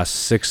the last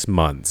 6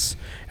 months,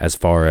 as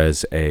far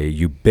as a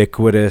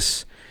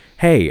ubiquitous,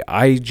 hey,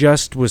 I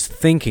just was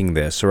thinking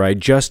this, or I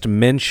just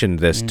mentioned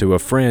this to a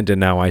friend, and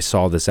now I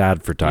saw this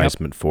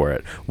advertisement for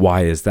it.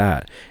 Why is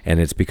that? And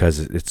it's because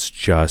it's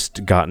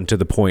just gotten to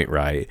the point,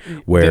 right,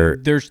 where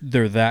they're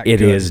that it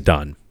good. is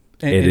done.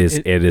 It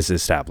is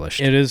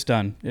established. It is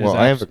done. It Well, is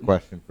I have a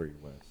question for you,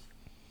 Wes.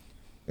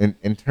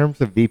 In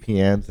terms of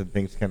VPNs and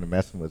things kind of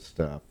messing with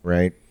stuff,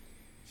 right?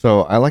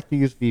 So I like to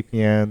use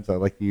VPNs. I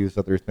like to use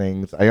other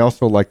things. I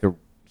also like to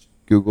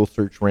Google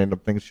search random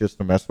things just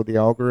to mess with the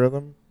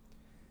algorithm.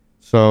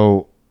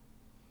 So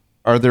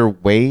are there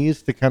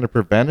ways to kind of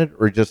prevent it,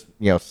 or just,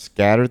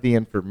 scatter the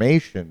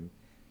information?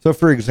 So,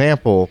 for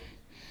example,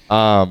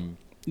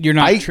 You're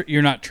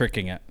not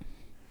tricking it.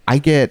 I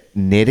get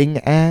knitting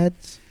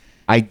ads.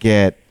 I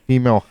get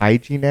female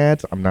hygiene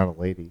ads. I'm not a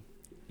lady,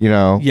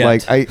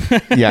 Yet.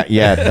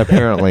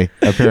 apparently.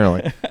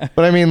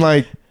 But I mean,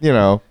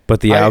 But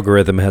the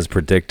algorithm has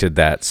predicted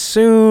that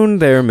soon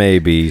there may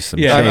be some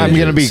Yeah, changes. I'm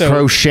going to be So-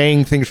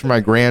 crocheting things for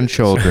my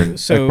grandchildren,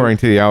 So- according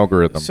to the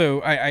algorithm.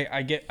 So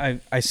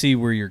I see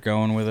where you're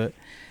going with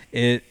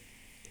it.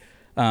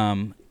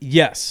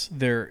 Yes,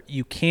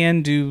 you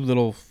can do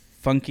little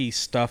funky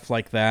stuff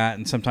like that,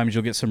 and sometimes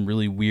you'll get some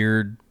really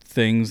weird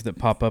things that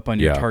pop up on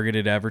your Yeah.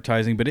 targeted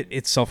advertising, but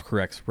it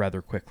self-corrects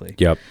rather quickly.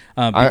 Yep.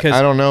 Because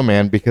I don't know,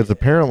 man, because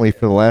apparently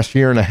for the last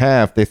year and a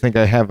half, they think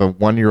I have a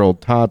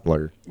 1-year-old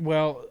toddler.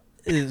 Well,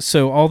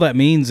 so all that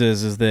means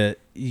is that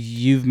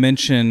you've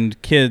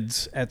mentioned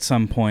kids at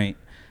some point,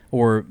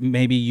 or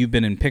maybe you've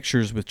been in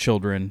pictures with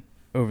children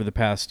over the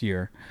past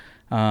year,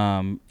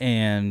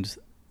 and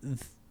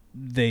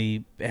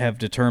they have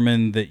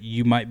determined that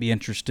you might be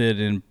interested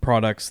in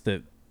products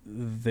that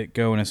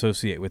go and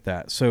associate with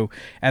that. So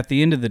at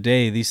the end of the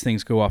day, these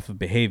things go off of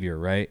behavior,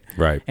 right?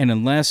 Right. And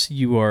unless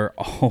you are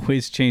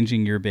always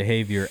changing your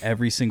behavior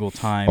every single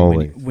time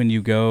Always. when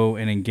you go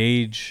and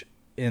engage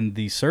in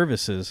these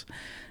services,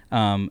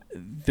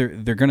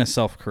 they're going to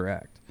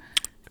self-correct.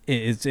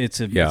 It's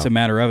a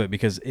matter of it,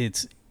 because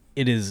it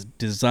is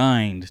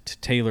designed to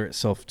tailor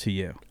itself to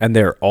you. And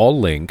they're all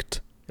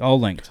linked. All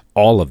linked.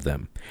 All of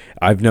them.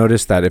 I've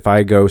noticed that if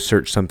I go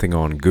search something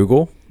on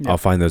Google, I'll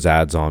find those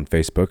ads on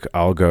Facebook.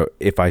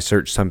 If I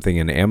search something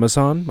in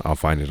Amazon, I'll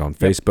find it on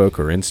Facebook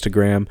or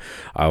Instagram.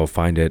 I'll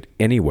find it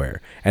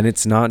anywhere. And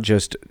it's not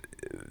just,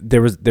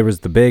 there was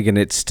the big, and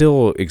it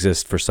still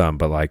exists for some,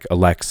 but like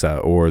Alexa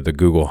or the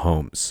Google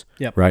Homes,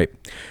 Yep. right?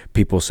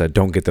 People said,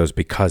 don't get those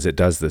because it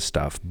does this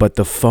stuff. But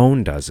the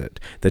phone does it.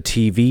 The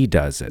TV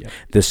does it. Yep.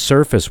 The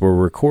Surface we're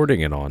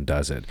recording it on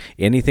does it.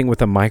 Anything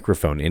with a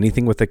microphone,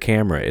 anything with a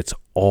camera, it's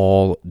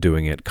all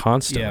doing it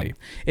constantly.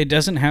 Yeah. It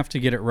doesn't have to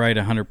get it right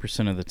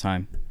 100% of the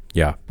time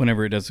Yeah.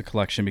 whenever it does a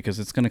collection, because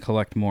it's going to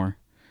collect more.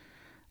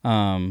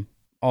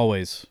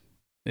 Always.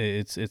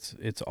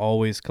 It's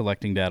always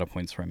collecting data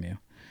points from you.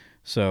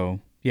 So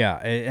yeah,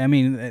 I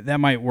mean, that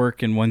might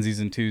work in onesies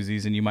and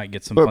twosies, and you might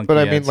get some funky But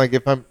I mean, ads. like,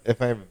 if I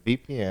have a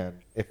VPN,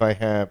 if I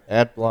have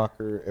ad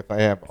blocker, if I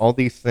have all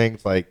these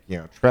things like,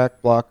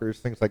 track blockers,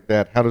 things like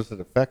that, how does it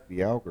affect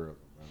the algorithm?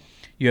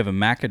 You have a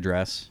MAC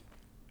address.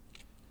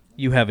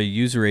 You have a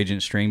user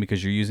agent string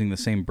because you're using the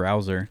same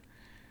browser.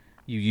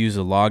 You use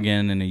a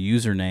login and a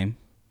username.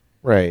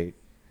 Right.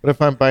 But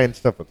if I'm buying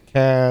stuff with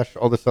cash,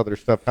 all this other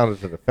stuff, how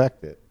does it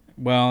affect it?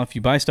 Well, if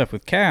you buy stuff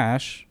with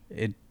cash,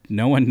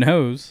 no one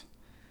knows.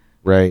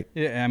 Right.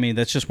 Yeah, I mean,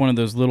 that's just one of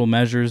those little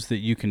measures that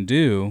you can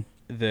do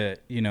that,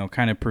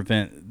 kind of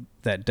prevent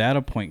that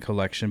data point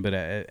collection. But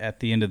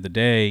at the end of the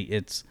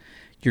day,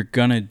 you're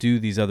going to do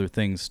these other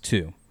things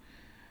too.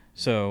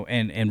 So,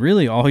 and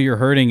really all you're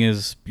hurting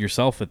is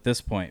yourself at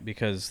this point,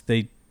 because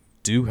they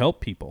do help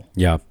people.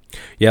 Yeah.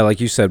 Yeah, like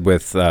you said,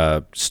 with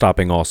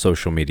stopping all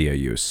social media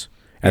use.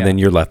 And Yeah. then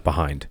you're left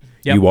behind.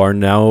 Yep. You are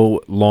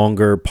no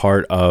longer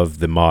part of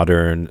the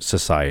modern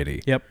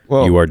society. Yep.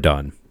 Well, You are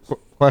done.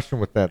 question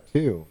with that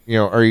too.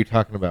 Are you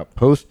talking about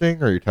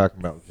posting, or are you talking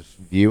about just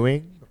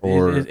viewing,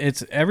 or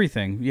It's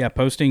everything. Yeah.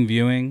 Posting,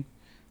 viewing,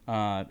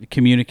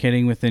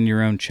 communicating within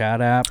your own chat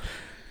app.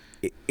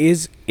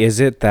 Is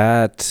it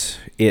that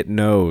it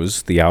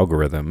knows the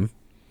algorithm,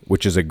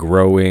 which is a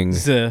growing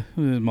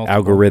Multiple.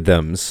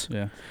 algorithms?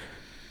 Yeah.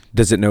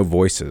 Does it know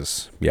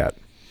voices yet?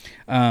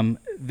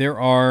 There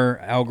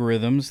are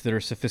algorithms that are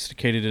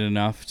sophisticated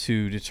enough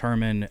to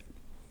determine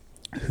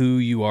who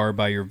you are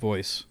by your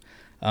voice.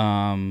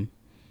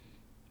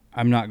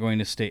 I'm not going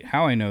to state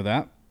how I know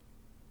that,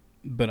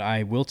 but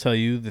I will tell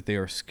you that they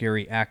are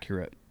scary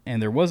accurate.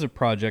 And there was a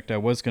project I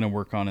was going to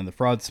work on in the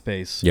fraud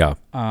space. Yeah.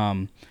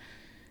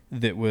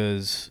 That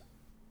was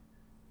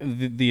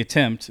the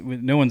attempt.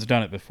 No one's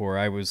done it before.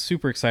 I was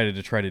super excited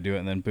to try to do it,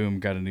 and then boom,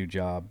 got a new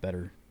job,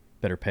 better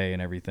pay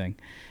and everything.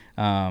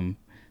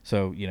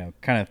 So,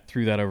 kind of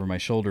threw that over my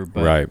shoulder.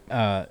 But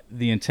Right.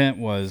 The intent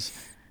was,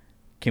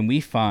 can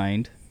we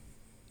find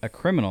a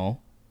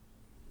criminal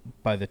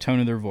by the tone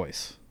of their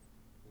voice,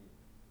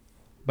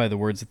 by the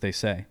words that they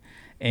say?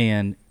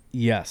 And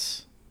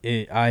yes,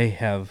 I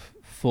have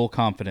full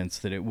confidence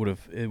that it would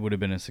have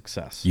been a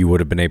success. You would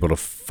have been able to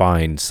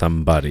find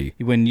somebody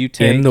When you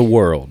take in the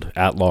world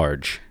at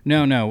large.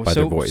 no, by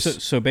so, their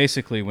voice. so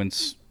basically, when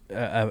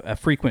a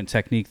frequent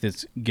technique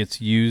that gets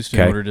used in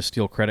Okay. order to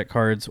steal credit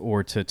cards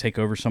or to take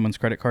over someone's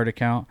credit card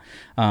account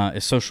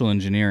is social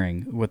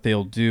engineering. What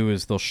they'll do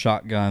is they'll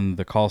shotgun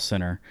the call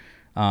center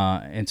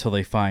until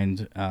they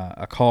find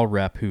a call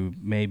rep who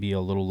may be a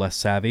little less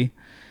savvy,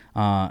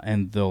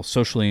 and they'll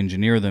socially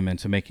engineer them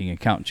into making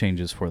account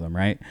changes for them,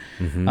 right?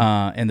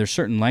 And there's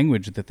certain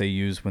language that they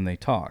use when they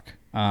talk.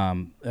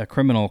 A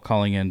criminal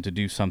calling in to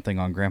do something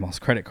on grandma's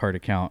credit card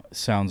account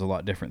sounds a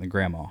lot different than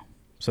grandma.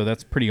 So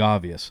that's pretty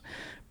obvious.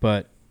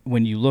 But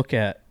when you look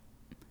at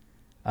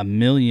 1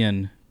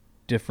 million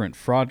different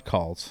fraud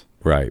calls,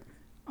 Right.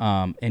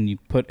 and you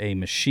put a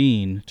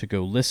machine to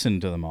go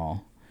listen to them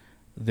all,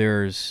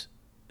 there's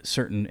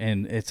certain,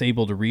 and it's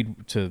able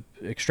to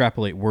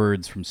extrapolate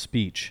words from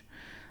speech.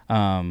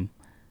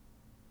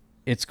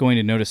 It's going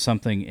to notice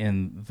something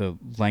in the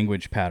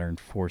language pattern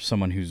for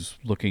someone who's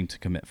looking to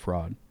commit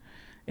fraud,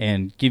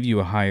 and give you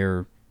a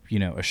higher,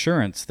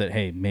 assurance that,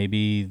 hey,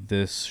 maybe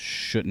this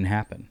shouldn't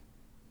happen,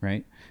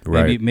 right?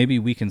 Right. Maybe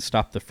we can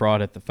stop the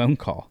fraud at the phone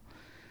call.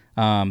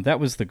 That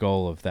was the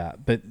goal of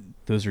that. But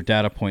those are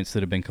data points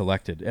that have been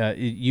collected.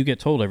 You get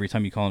told every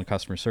time you call in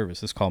customer service,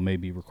 this call may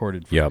be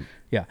recorded. Yep.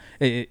 Yeah,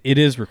 it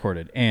is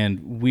recorded,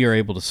 and we are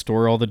able to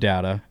store all the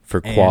data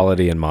For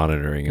quality and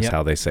monitoring is Yep.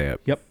 how they say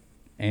it. Yep,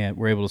 and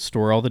we're able to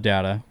store all the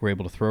data. We're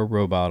able to throw a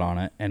robot on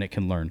it, and it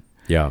can learn.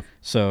 Yeah.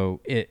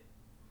 So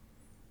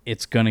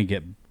it's gonna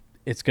get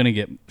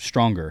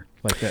stronger.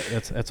 Like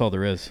that. That's all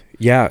there is.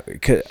 Yeah.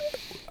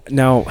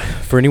 Now,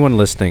 for anyone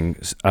listening,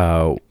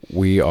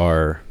 we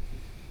are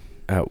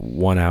at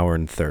 1 hour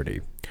and 30,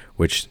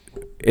 which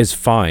is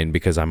fine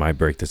because I might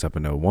break this up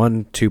into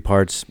 1-2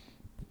 parts.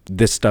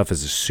 This stuff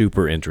is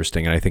super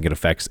interesting, and I think it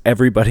affects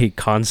everybody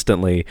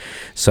constantly.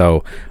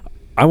 So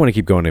I want to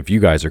keep going if you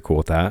guys are cool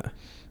with that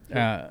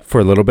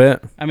for a little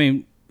bit. I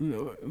mean,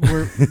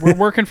 we're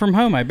working from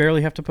home. I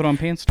barely have to put on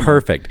pants. tomorrow.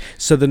 Perfect.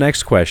 So the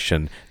next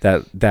question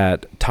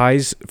that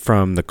ties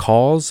from the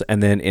calls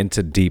and then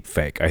into deep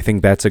fake. I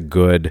think that's a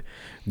good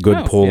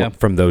Oh, pull yeah.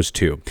 from those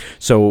two.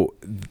 So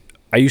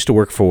I used to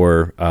work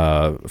for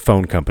a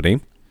phone company.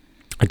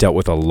 I dealt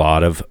with a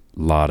lot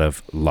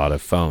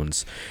of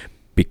phones.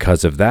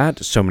 Because of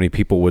that, so many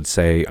people would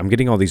say, I'm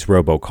getting all these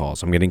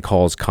robocalls. I'm getting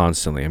calls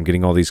constantly. I'm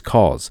getting all these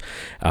calls.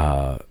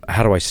 How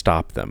do I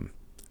stop them?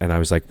 And I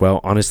was like,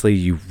 well, honestly,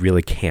 you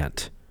really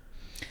can't.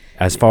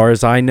 As far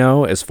as I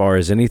know, as far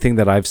as anything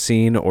that I've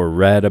seen or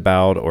read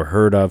about or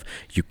heard of,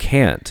 you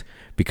can't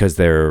because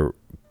they're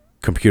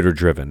computer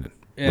driven,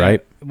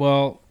 right?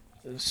 Well,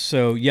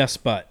 so yes,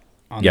 but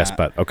on Yes, that.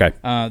 but okay.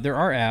 There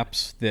are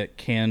apps that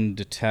can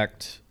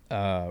detect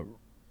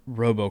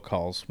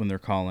robocalls when they're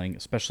calling,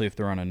 especially if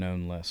they're on a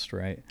known list,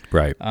 right?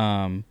 Right.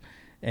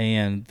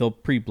 And they'll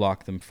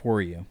pre-block them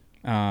for you.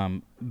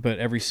 But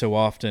every so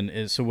often,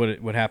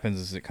 what happens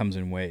is it comes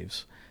in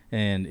waves.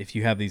 And if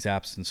you have these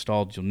apps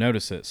installed, you'll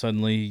notice it.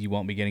 Suddenly, you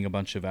won't be getting a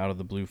bunch of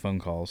out-of-the-blue phone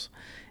calls.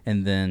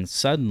 And then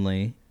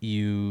suddenly,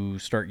 you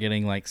start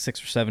getting like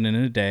 6 or 7 in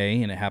a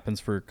day, and it happens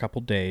for a couple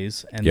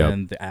days. And Yep.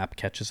 then the app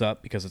catches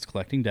up because it's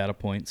collecting data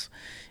points.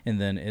 And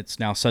then it's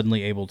now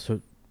suddenly able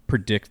to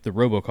predict the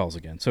robocalls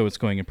again. So it's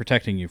going and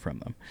protecting you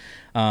from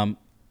them.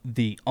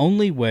 The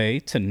only way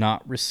to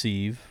not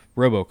receive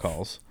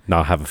robocalls,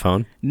 Not have a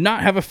phone?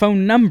 not have a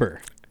phone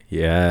number.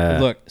 Yeah.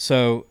 Look,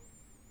 so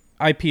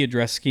IP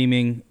address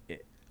scheming,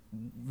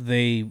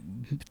 they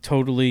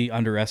totally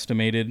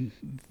underestimated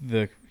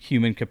the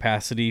human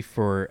capacity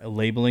for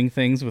labeling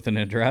things with an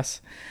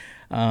address.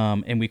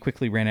 And we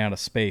quickly ran out of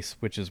space,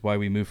 which is why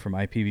we moved from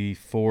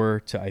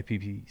IPv4 to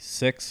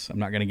IPv6. I'm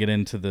not going to get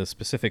into the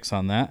specifics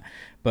on that,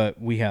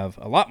 but we have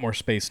a lot more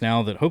space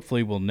now that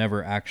hopefully we'll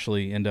never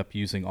actually end up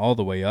using all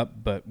the way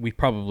up, but we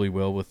probably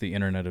will with the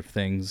Internet of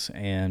Things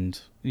and,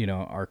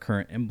 our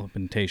current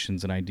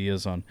implementations and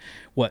ideas on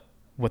what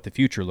the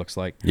future looks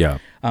like. Yeah.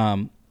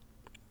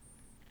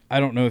 I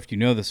don't know if you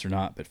know this or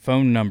not, but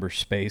phone number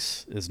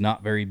space is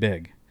not very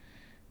big.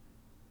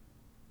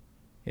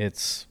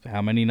 It's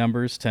how many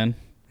numbers? 10?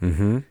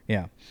 Mm-hmm.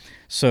 Yeah.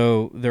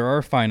 So there are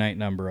a finite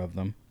number of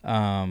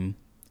them.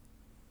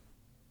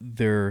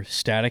 They're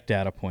static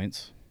data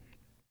points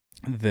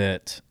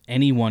that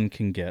anyone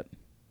can get,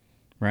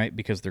 right?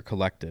 Because they're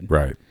collected.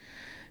 Right.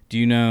 Do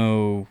you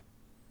know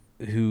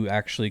who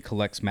actually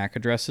collects MAC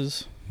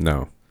addresses?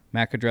 No.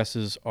 MAC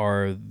addresses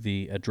are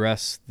the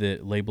address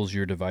that labels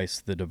your device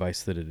the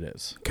device that it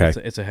is. Okay.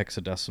 It's a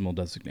hexadecimal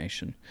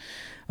designation.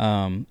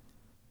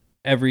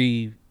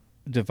 Every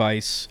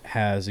device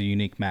has a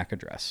unique MAC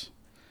address.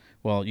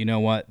 Well, you know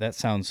what? That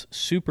sounds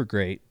super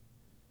great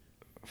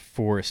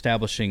for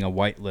establishing a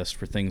whitelist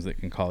for things that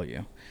can call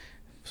you.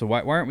 So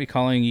why aren't we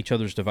calling each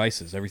other's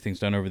devices? Everything's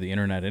done over the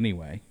internet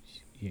anyway.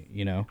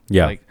 Yeah.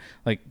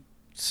 Like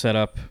set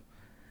up.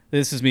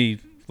 This is me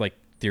like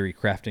theory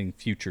crafting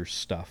future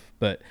stuff,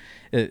 but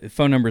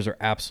phone numbers are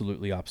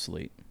absolutely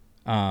obsolete.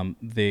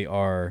 They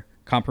are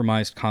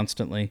compromised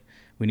constantly.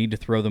 We need to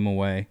throw them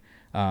away.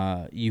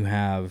 You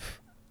have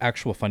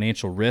actual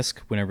financial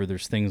risk whenever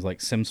there's things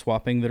like SIM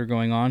swapping that are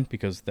going on,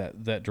 because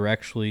that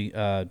directly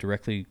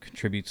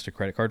contributes to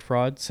credit card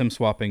fraud. SIM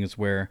swapping is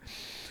where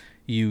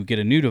you get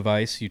a new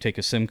device, you take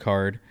a SIM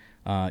card,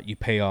 you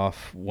pay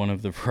off one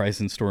of the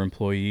Verizon store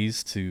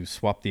employees to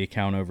swap the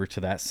account over to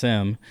that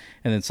SIM,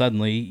 and then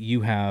suddenly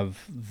you have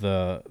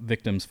the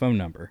victim's phone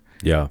number.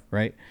 Yeah.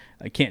 Right?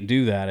 I can't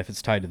do that if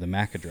it's tied to the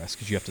MAC address,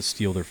 because you have to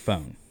steal their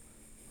phone,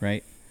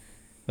 right?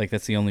 Like,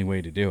 that's the only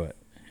way to do it.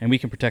 And we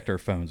can protect our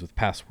phones with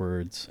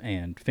passwords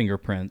and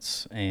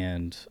fingerprints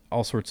and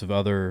all sorts of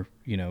other,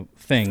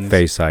 things.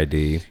 Face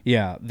ID.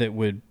 Yeah, that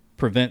would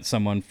prevent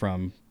someone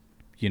from,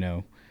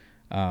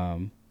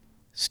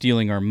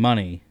 stealing our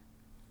money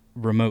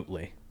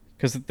remotely.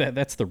 Because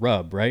that's the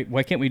rub, right?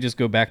 Why can't we just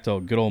go back to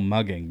a good old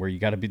mugging where you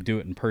got to do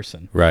it in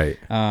person? Right.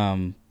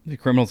 The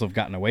criminals have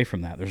gotten away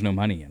from that. There's no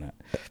money in it.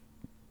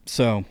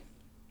 So,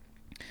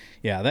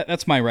 yeah,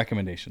 that's my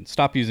recommendation.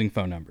 Stop using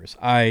phone numbers.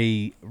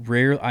 I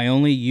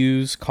only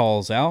use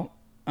calls out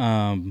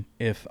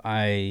if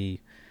I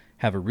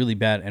have a really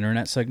bad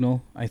internet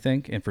signal, I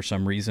think, and for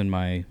some reason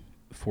my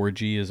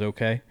 4G is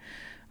okay.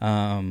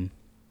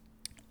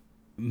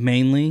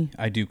 Mainly,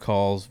 I do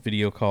calls,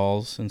 video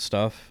calls and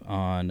stuff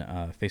on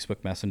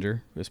Facebook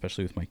Messenger,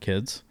 especially with my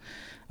kids.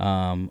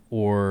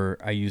 Or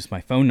I use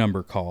my phone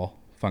number call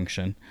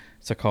function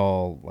to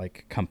call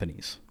like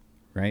companies,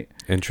 right?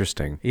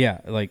 Interesting.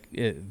 Yeah, like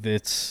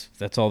that's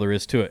all there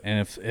is to it. And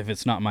if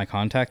it's not my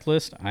contact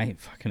list, I ain't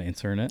fucking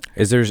answering it.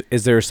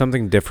 Is there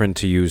something different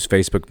to use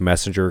Facebook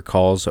Messenger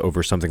calls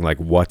over something like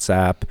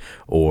WhatsApp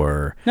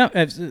or No,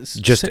 it's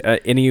just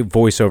any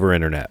voice over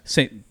internet?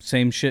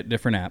 same shit,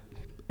 different app.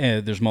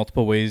 There's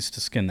multiple ways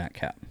to skin that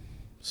cat.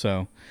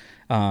 So,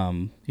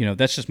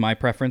 that's just my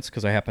preference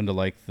because I happen to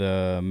like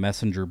the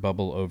Messenger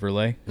bubble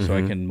overlay, so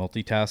I can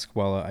multitask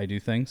while I do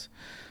things.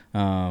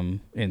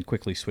 And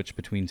quickly switch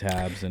between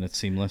tabs, and it's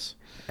seamless.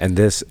 And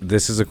this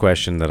is a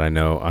question that I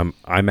know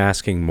I'm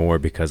asking more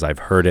because I've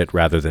heard it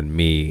rather than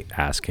me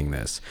asking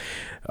this.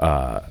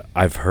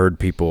 I've heard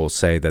people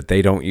say that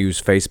they don't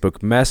use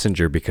Facebook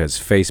Messenger because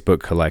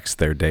Facebook collects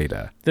their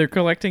data. They're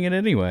collecting it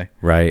anyway.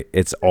 Right?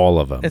 It's all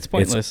of them. It's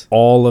pointless.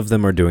 All of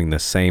them are doing the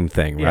same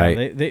thing, Yeah,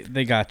 right?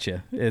 they got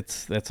you.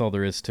 That's all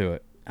there is to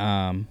it.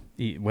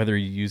 Whether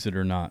you use it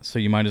or not. So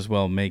you might as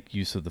well make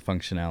use of the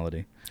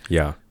functionality.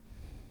 Yeah.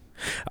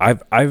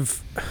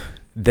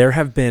 There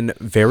have been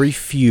very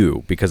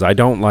few, because I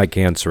don't like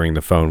answering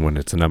the phone when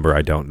it's a number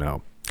I don't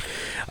know.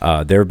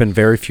 There have been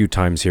very few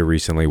times here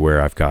recently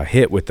where I've got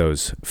hit with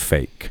those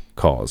fake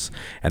calls,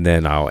 and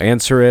then I'll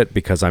answer it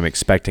because I'm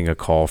expecting a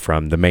call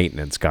from the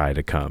maintenance guy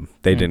to come.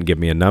 They didn't give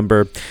me a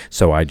number,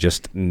 so I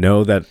just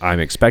know that I'm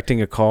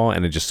expecting a call,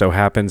 and it just so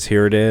happens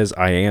here it is.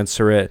 I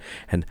answer it,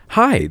 and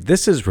hi,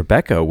 this is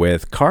Rebecca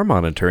with Car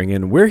Monitoring,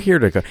 and we're here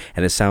to go.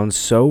 And it sounds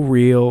so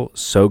real,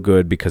 so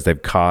good because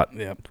they've caught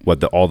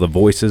all the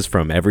voices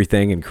from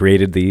everything and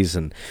created these,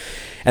 and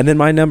then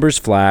my number's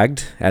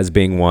flagged as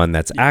being one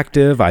that's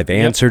active. I've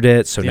answered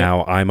it, so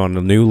now I'm on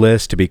a new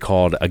list to be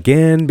called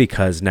again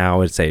because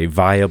now it's a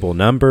viable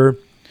number.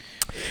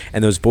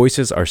 And those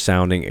voices are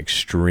sounding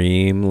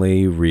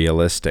extremely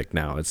realistic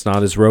now. It's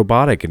not as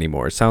robotic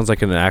anymore. It sounds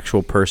like an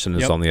actual person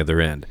is on the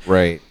other end.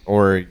 Right.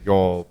 Or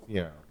you'll,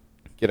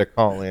 get a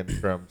call in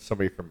from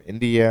somebody from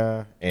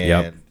India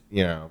and,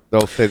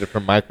 they'll say they're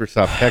from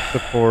Microsoft tech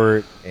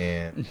support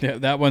and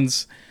that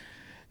one's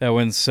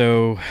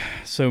so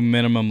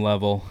minimum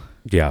level.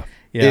 Yeah.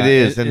 Yeah, it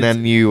is, and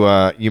then you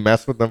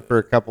mess with them for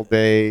a couple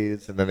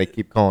days, and then they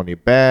keep calling you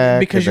back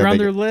because you're on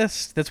their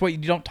list. That's why you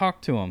don't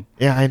talk to them.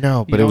 Yeah, I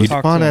know, but it was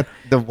fun. At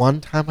the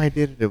one time I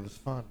did it, it was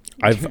fun.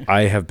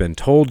 I have been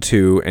told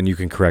to, and you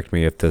can correct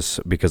me if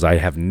this, because I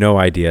have no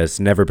idea. It's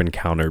never been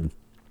countered.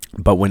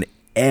 But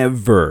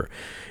whenever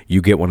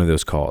you get one of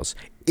those calls,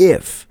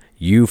 if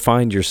you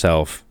find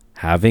yourself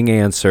having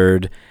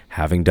answered,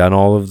 having done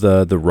all of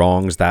the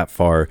wrongs that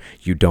far,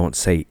 you don't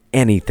say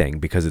anything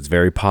because it's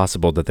very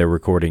possible that they're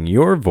recording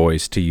your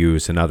voice to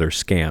use in other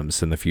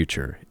scams in the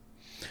future.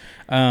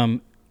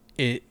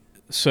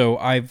 So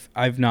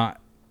I've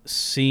not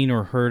seen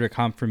or heard a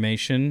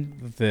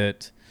confirmation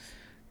that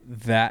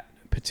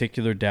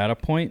particular data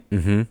point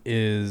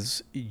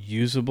is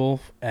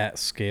usable at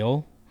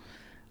scale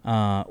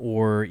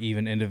or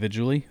even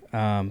individually.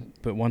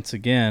 But once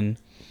again,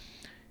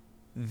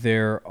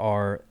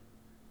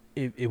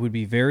 it would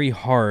be very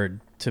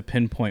hard to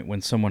pinpoint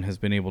when someone has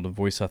been able to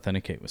voice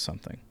authenticate with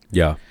something.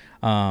 Yeah.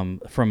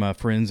 From a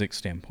forensic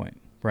standpoint,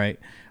 right?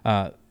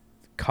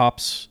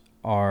 Cops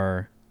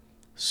are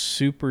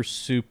super,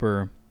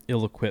 super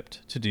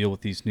ill-equipped to deal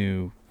with these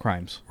new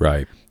crimes.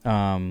 Right.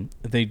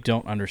 They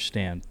don't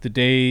understand. The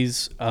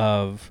days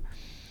of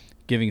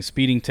giving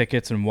speeding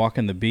tickets and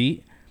walking the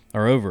beat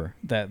are over.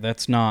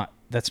 That's not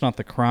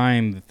the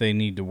crime that they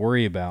need to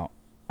worry about.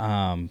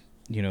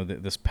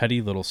 This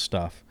petty little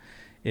stuff.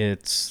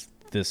 It's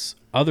this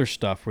other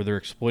stuff where they're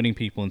exploiting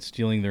people and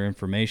stealing their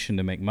information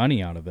to make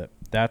money out of it.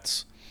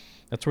 That's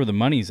where the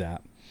money's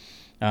at.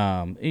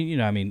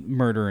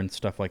 Murder and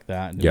stuff like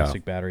that, and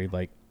domestic battery.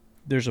 Like,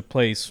 there's a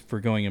place for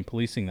going and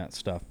policing that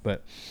stuff,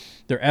 but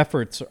their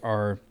efforts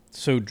are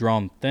so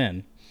drawn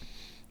thin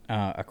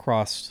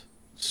across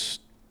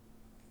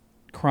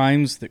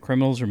crimes that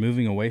criminals are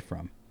moving away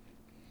from.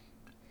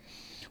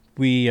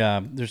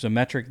 There's a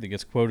metric that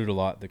gets quoted a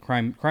lot that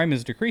crime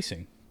is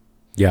decreasing.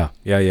 Yeah.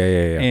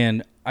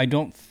 And I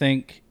don't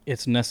think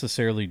it's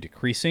necessarily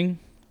decreasing.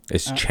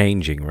 It's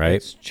changing, right?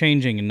 It's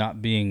changing and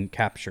not being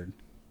captured.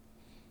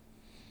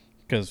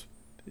 Because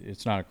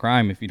it's not a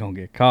crime if you don't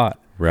get caught.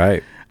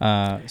 Right.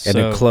 In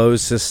a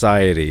closed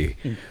society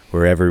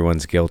where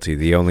everyone's guilty,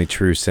 the only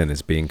true sin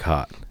is being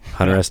caught.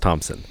 Hunter S.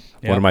 Thompson,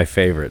 one of my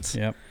favorites.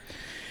 Yep.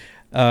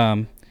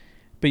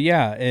 But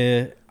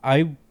yeah,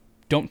 I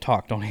don't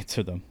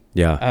answer them.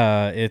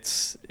 Yeah.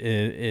 It's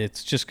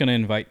just going to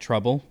invite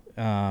trouble,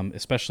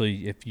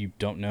 especially if you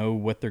don't know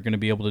what they're going to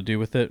be able to do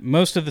with it.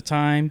 Most of the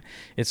time,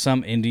 it's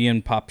some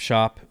Indian pop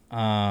shop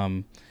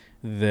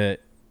that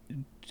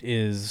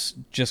is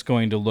just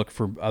going to look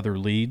for other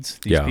leads.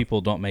 These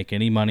people don't make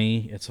any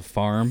money. It's a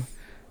farm,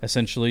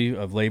 essentially,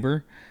 of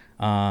labor.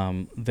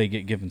 They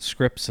get given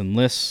scripts and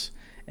lists,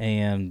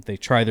 and they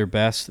try their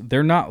best.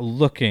 They're not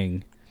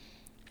looking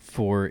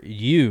for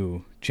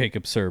you,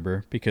 Jacob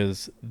Serber,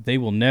 because they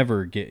will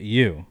never get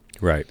you.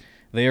 Right.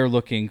 They are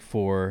looking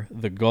for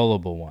the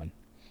gullible one,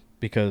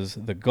 because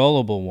the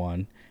gullible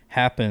one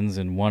happens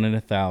in 1 in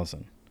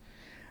 1,000.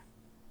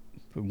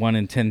 1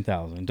 in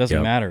 10,000. It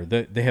doesn't matter.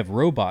 They have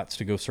robots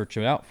to go search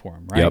it out for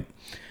them, right?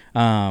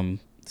 Yep.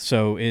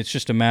 So it's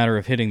just a matter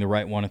of hitting the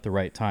right one at the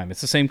right time.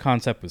 It's the same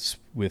concept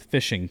with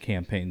phishing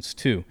campaigns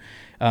too.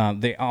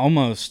 There's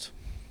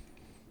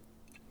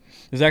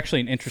actually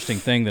an interesting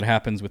thing that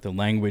happens with the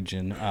language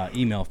in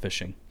email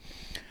phishing,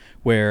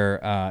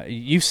 where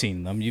you've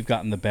seen them. You've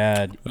gotten the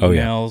bad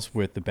emails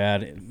with the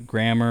bad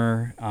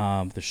grammar.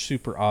 They're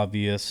super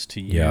obvious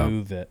to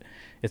you that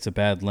it's a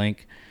bad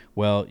link.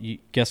 Well,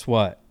 guess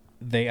what?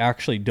 They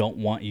actually don't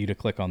want you to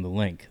click on the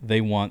link. They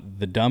want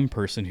the dumb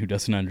person who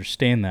doesn't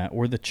understand that,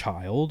 or the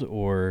child,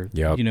 or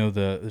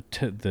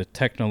the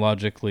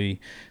technologically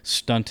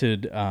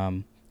stunted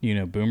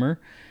boomer.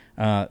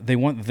 They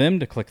want them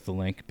to click the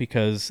link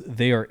because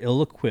they are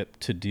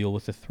ill-equipped to deal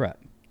with the threat.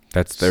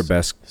 That's their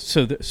best.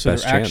 So they're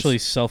actually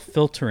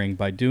self-filtering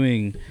by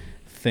doing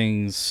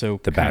things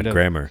bad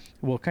grammar.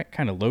 Well,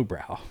 kind of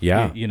lowbrow.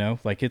 Yeah,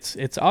 like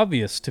it's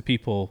obvious to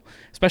people,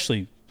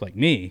 especially like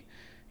me.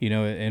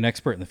 An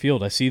expert in the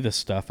field, I see this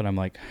stuff and I'm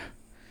like,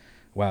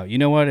 wow, you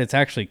know what? It's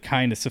actually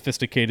kind of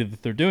sophisticated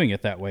that they're doing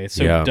it that way. It's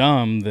so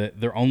dumb that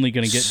they're only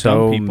going to get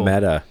dumb people. So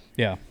meta.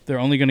 Yeah, they're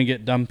only going to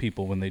get dumb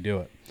people when they do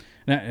it.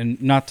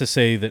 And not to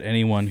say that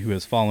anyone who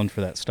has fallen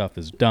for that stuff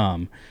is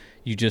dumb.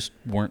 You just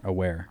weren't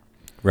aware.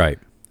 Right.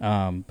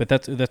 But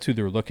that's who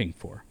they're looking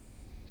for.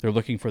 They're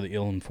looking for the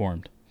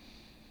ill-informed,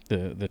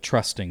 the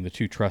trusting, the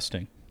too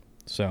trusting.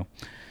 So...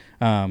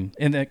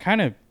 and that kind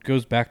of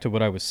goes back to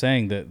what I was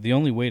saying, that the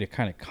only way to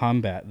kind of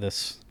combat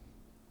this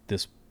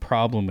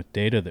problem with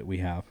data that we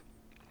have,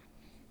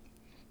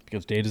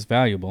 because data is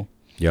valuable,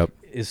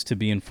 is to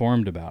be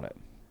informed about it.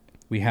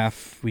 We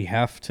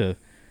have to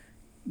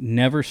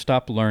never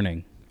stop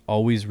learning,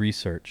 always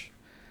research.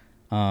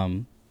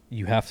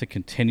 You have to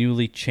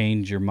continually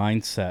change your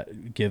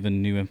mindset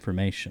given new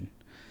information.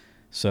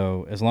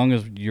 So as long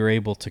as you're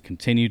able to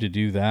continue to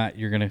do that,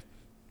 you're going to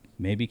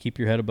maybe keep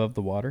your head above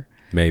the water.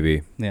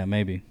 Maybe. Yeah,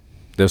 maybe.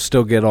 They'll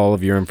still get all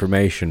of your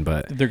information,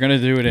 but they're going to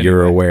do it anyway.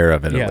 You're aware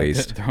of it at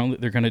least.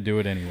 They're going to do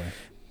it anyway.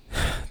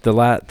 The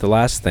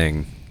last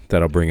thing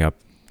that I'll bring up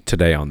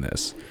today on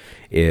this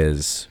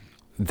is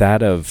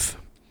that of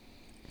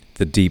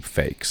the deep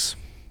fakes.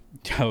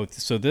 Oh,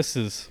 so this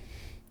is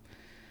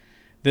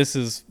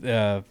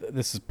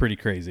pretty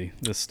crazy,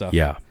 this stuff.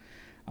 Yeah.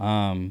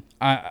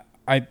 I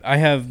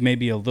have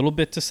maybe a little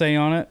bit to say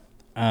on it,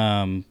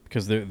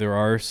 because there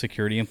are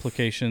security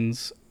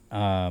implications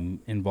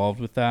involved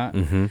with that,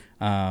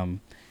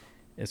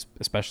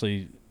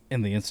 especially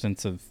in the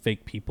instance of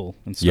fake people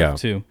and stuff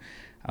too.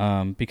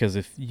 Because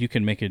if you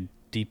can make a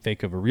deep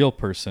fake of a real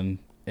person,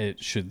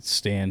 it should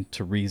stand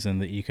to reason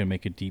that you can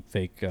make a deep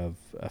fake of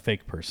a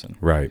fake person.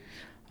 Right.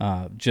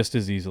 Just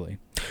as easily.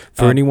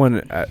 For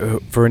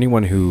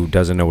anyone who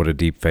doesn't know what a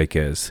deep fake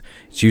is,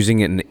 it's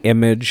using an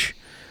image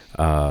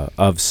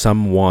of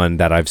someone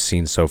that I've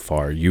seen so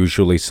far,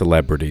 usually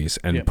celebrities,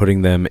 and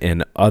putting them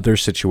in other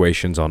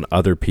situations on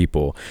other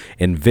people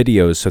in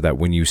videos so that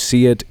when you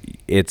see it,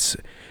 it's,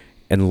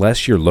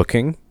 unless you're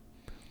looking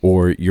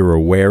or you're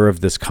aware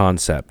of this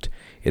concept,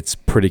 it's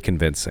pretty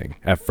convincing.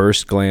 At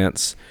first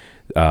glance,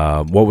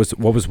 what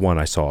was one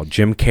I saw?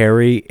 Jim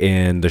Carrey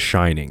in The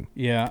Shining.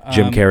 Yeah.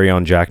 Jim Carrey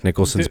on Jack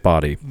Nicholson's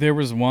body. There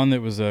was one that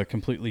was a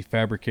completely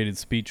fabricated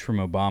speech from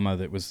Obama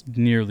that was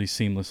nearly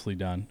seamlessly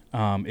done.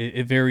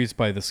 It varies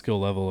by the skill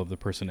level of the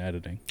person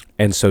editing.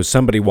 And so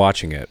somebody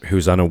watching it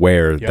who's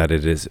unaware that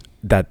it is,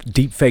 that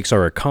deep fakes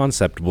are a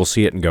concept, will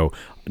see it and go,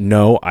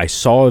 no, I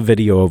saw a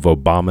video of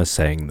Obama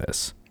saying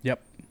this.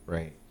 Yep.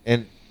 Right.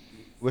 And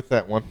with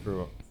that one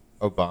for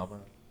Obama,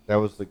 that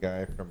was the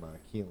guy from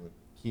Key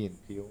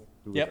and Peele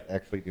who was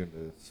actually doing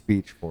the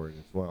speech for it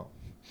as well.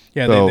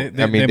 Yeah, So,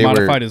 they I mean, they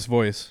modified were, his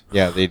voice.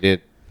 yeah, they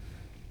did.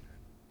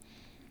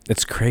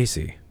 It's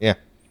crazy. Yeah.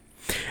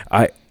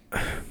 I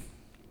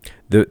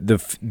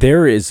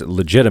there is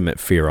legitimate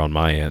fear on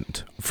my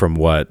end from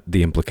what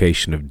the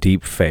implication of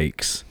deep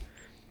fakes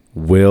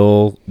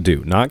will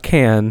do, not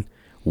can,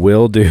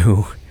 will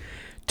do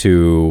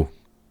to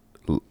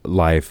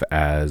life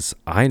as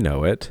I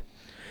know it.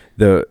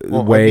 The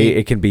Well, I way mean,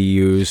 it can be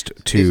used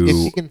If to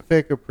you can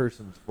fake a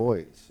person's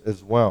voice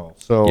as well.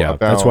 So yeah, about,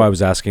 that's why I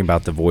was asking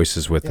about the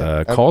voices with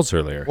Yeah, calls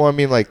earlier. Well, I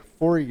mean, like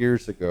 4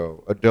 years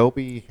ago,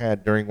 Adobe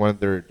had during one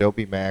of their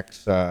Adobe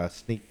Max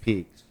sneak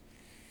peeks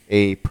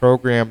a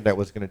program that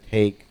was going to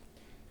take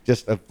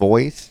just a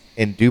voice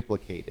and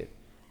duplicate it.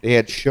 They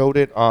had showed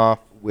it off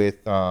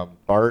with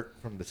Bart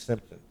from The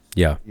Simpsons.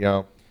 Yeah. You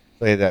know,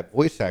 so they had that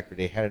voice actor.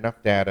 They had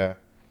enough data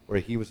where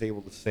he was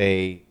able to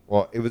say,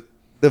 well, it was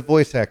the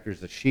voice actor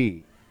is a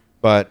she,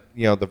 but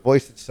you know, the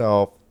voice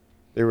itself.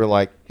 They were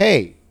like,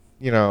 hey,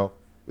 you know,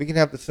 we can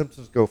have The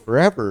Simpsons go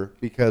forever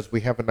because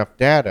we have enough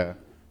data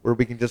where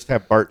we can just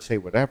have Bart say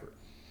whatever.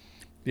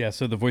 Yeah,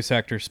 so the voice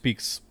actor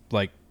speaks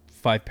like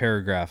 5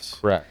 paragraphs.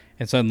 Correct.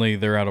 And suddenly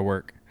they're out of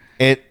work.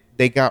 And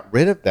they got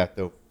rid of that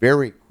though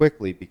very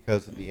quickly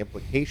because of the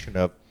implication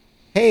of,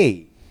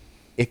 hey,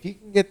 if you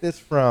can get this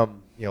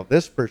from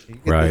this person, you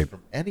can get this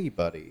from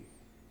anybody,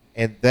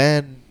 and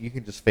then you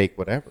can just fake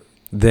whatever.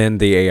 Then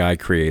the AI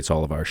creates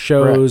all of our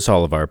shows,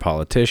 all of our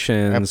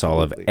politicians,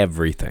 all of Absolutely.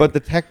 everything. But the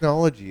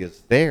technology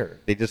is there.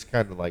 They just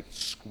kind of like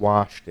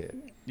squashed it.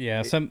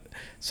 Yeah,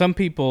 some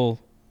people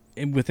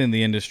within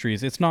the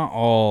industries, it's not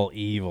all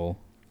evil.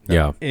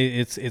 yeah,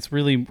 It's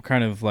really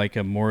kind of like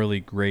a morally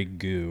gray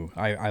goo,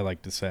 I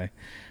like to say.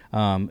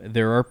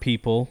 There are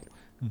people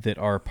that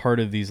are part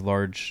of these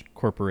large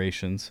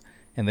corporations,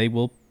 and they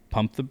will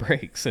pump the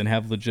brakes and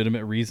have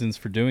legitimate reasons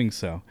for doing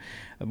so.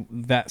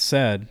 That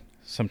said,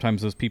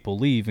 sometimes those people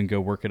leave and go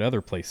work at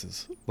other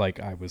places. Like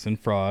I was in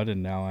fraud,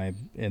 and now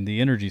I'm in the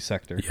energy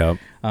sector. Yep.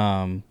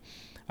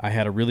 I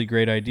had a really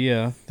great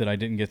idea that I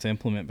didn't get to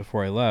implement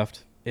before I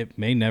left. It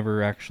may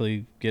never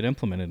actually get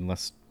implemented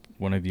unless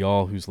one of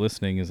y'all who's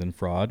listening is in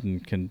fraud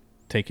and can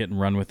take it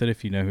and run with it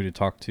if you know who to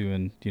talk to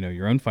in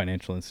your own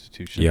financial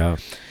institution. Yeah.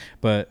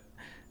 But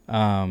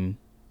there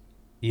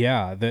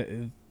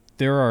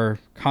are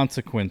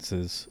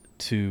consequences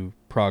to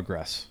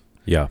progress,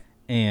 Yeah.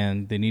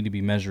 and they need to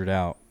be measured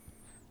out.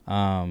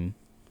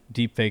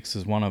 Deepfakes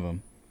is one of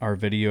them. Our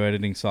video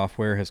editing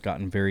software has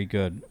gotten very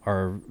good.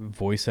 Our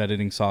voice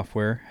editing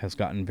software has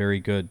gotten very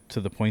good to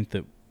the point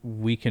that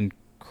we can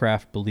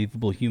craft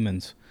believable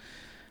humans.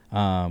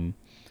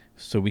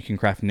 So we can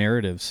craft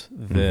narratives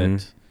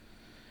that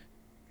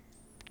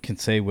can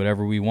say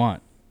whatever we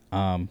want.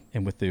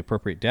 And with the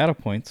appropriate data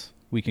points,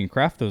 we can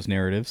craft those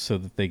narratives so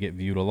that they get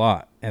viewed a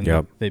lot and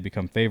that they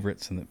become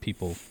favorites and that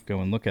people go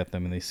and look at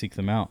them and they seek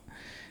them out.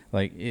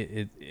 Like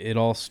it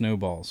all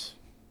snowballs.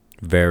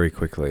 Very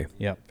quickly.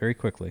 Yeah, very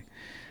quickly.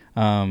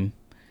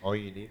 All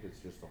you need is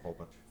just a whole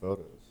bunch of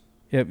photos.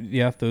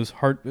 Yeah. Those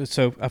hard.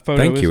 So a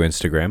photo. Thank you,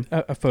 Instagram.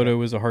 A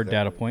photo is a hard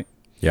data point.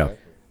 Yeah.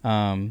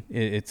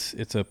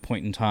 It's a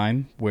point in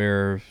time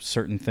where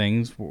certain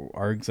things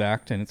are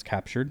exact and it's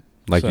captured.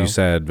 Like you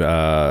said,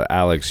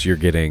 Alex, you're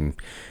getting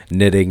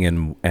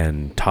knitting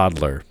and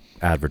toddler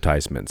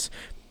advertisements,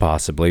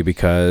 possibly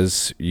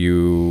because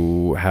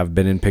you have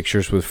been in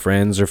pictures with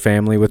friends or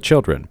family with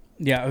children.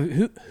 Yeah,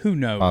 who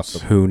knows?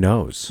 Possible. Who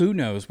knows? Who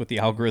knows what the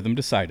algorithm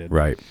decided?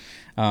 Right.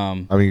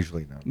 I'm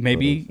usually not.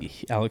 Maybe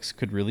Alex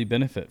could really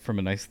benefit from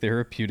a nice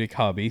therapeutic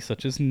hobby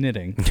such as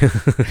knitting.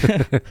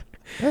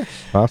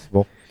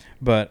 Possible.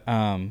 But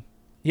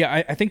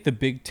I think the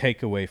big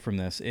takeaway from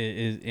this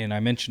is, and I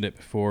mentioned it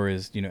before,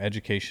 is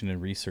education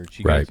and research.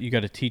 You got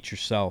to teach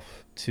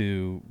yourself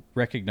to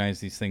recognize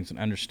these things and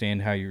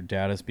understand how your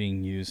data is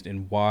being used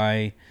and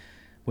why,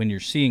 when you're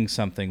seeing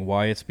something,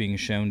 why it's being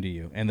shown to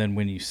you, and then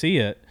when you see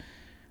it,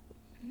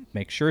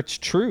 make sure it's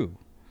true.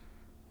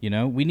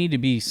 We need to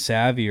be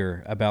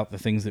savvier about the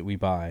things that we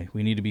buy.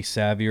 We need to be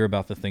savvier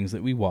about the things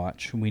that we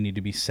watch. We need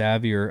to be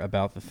savvier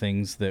about the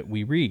things that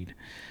we read.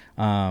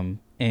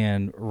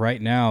 And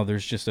right now,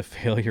 there's just a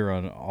failure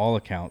on all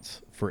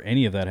accounts for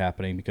any of that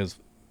happening because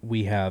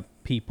we have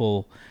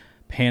people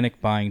panic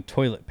buying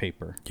toilet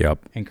paper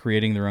and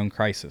creating their own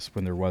crisis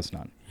when there was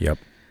none. Yep.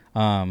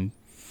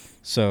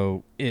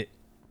 So it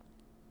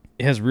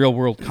has real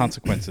world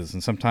consequences,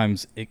 and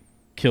sometimes it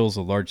kills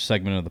a large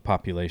segment of the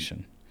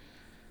population.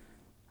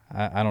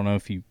 I don't know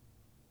if you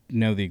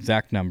know the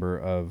exact number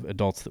of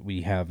adults that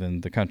we have in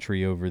the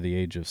country over the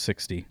age of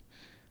 60,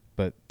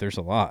 but there's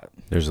a lot.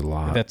 There's a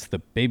lot. That's the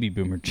baby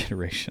boomer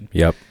generation.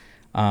 Yep.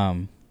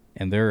 And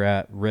they're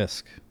at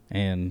risk,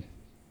 and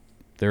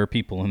there are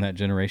people in that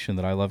generation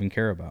that I love and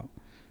care about.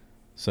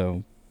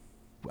 So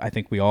I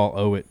think we all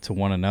owe it to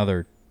one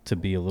another to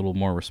be a little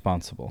more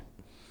responsible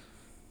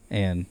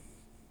and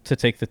to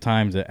take the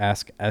time to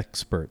ask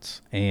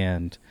experts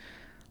and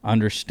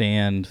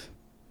understand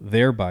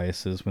their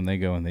biases when they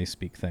go and they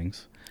speak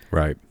things.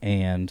 Right.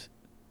 And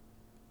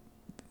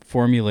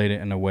formulate it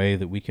in a way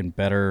that we can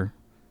better,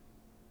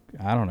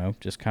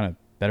 just kind of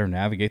better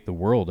navigate the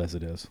world as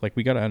it is. Like,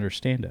 we got to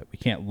understand it. We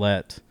can't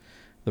let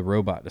the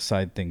robot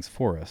decide things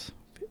for us.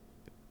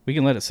 We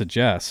can let it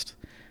suggest,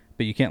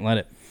 but you can't let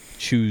it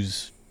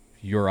choose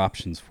your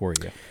options for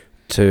you.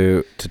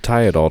 To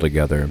tie it all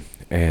together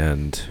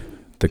and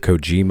the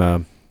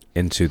Kojima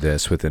into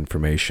this with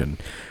information,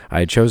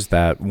 I chose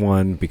that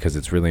one because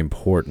it's really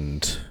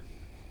important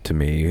to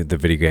me, the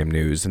video game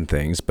news and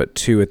things, but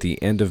two, at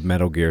the end of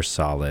Metal Gear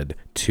Solid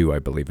 2, I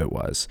believe it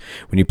was,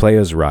 when you play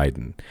as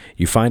Raiden,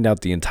 you find out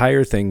the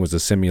entire thing was a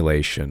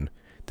simulation.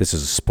 This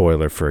is a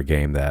spoiler for a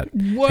game that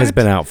has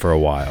been out for a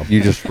while.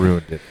 You just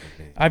ruined it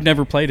for me. I've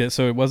never played it,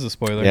 so it was a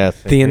spoiler.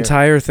 Yes. The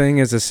entire thing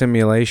is a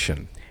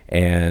simulation,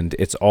 and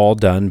it's all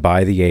done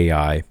by the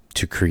AI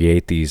to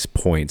create these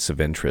points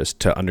of interest,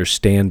 to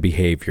understand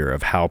behavior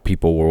of how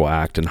people will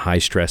act in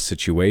high-stress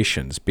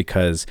situations,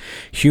 because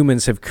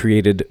humans have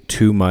created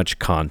too much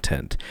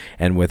content.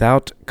 And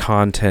without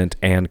content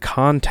and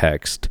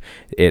context,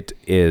 it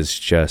is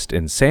just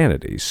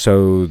insanity.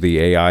 So the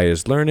AI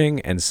is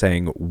learning and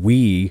saying,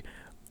 we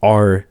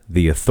are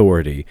the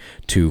authority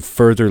to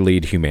further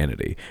lead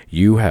humanity.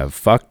 You have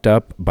fucked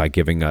up by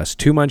giving us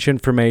too much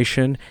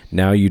information.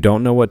 Now you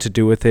don't know what to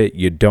do with it.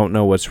 You don't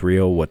know what's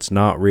real, what's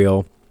not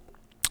real.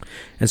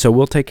 And so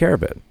we'll take care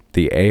of it.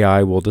 The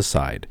AI will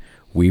decide.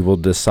 We will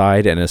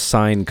decide and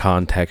assign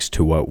context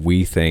to what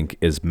we think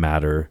is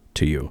matter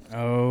to you.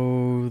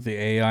 Oh, the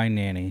AI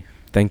nanny.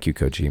 Thank you,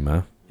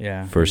 Kojima,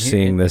 Yeah. for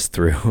seeing this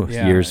through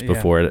Yeah, years yeah.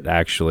 before it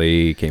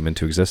actually came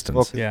into Well,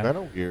 existence. 'cause Yeah.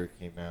 Metal Gear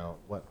came out,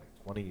 what,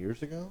 like 20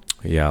 years ago?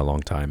 Yeah, a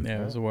long time.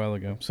 Yeah, it was a while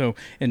ago. So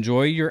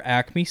enjoy your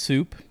Acme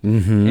soup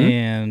Mm-hmm.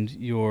 and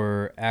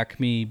your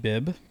Acme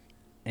bib,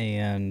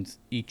 and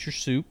eat your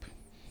soup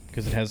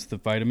because it has the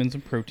vitamins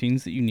and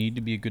proteins that you need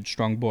to be a good,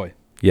 strong boy.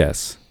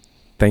 Yes.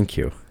 Thank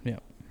you. Yeah.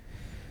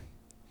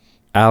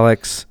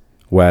 Alex,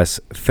 Wes,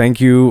 thank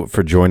you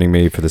for joining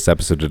me for this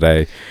episode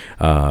today.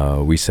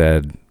 We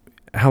said,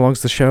 how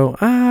long's the show?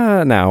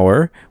 An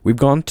hour. We've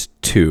gone to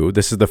 2.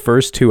 This is the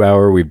first 2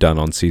 hour we've done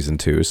on season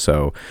 2.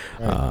 So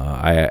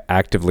I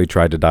actively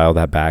tried to dial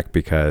that back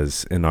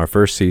because in our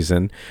first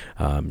season,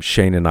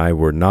 Shane and I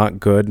were not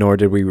good, nor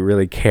did we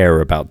really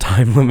care about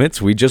time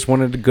limits. We just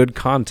wanted good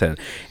content.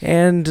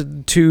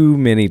 And too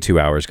many 2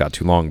 hours got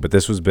too long. But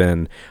this has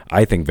been,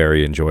 I think,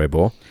 very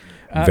enjoyable,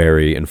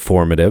 very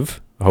informative,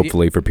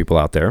 hopefully for people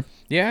out there.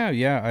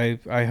 Yeah.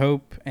 I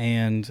hope,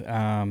 and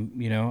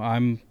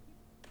I'm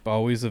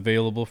always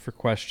available for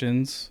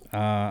questions.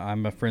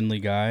 I'm a friendly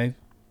guy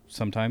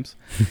sometimes.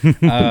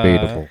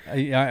 Debatable.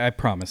 I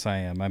promise I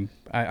am.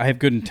 I have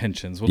good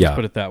intentions. We'll Yeah. just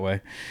put it that way.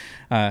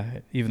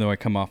 Even though I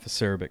come off as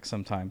acerbic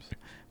sometimes.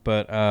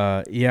 But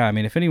yeah, I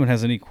mean, if anyone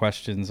has any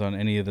questions on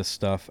any of this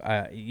stuff,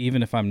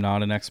 even if I'm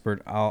not an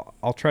expert,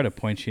 I'll try to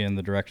point you in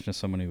the direction of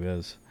someone who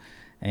is,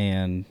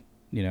 and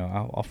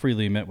I'll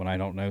freely admit when I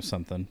don't know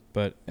something.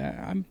 But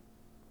I'm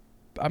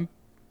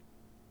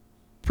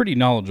pretty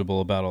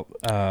knowledgeable about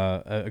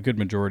a good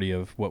majority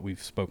of what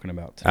we've spoken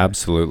about today.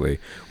 Absolutely.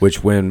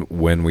 Which when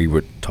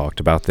we talked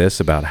about this,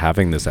 about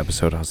having this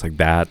episode, I was like,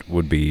 that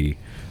would be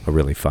a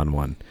really fun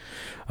one.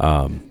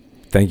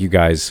 Thank you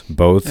guys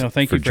both thank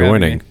for you for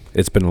having joining. me.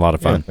 It's been a lot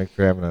of Yeah, fun. thanks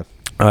for having us.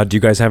 Do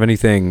you guys have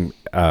anything,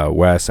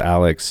 Wes,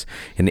 Alex,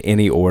 in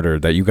any order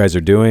that you guys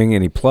are doing?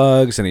 Any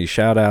plugs, any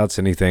shout outs,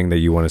 anything that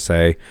you want to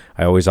say?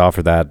 I always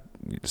offer that.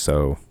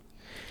 So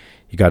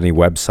you got any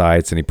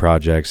websites, any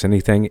projects,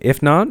 anything?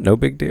 If not, no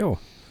big deal.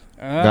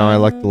 No, I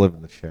like to live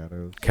in the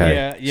shadows.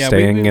 Okay. Yeah,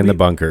 Staying in the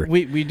bunker.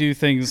 We do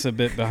things a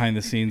bit behind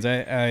the scenes.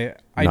 I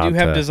Not do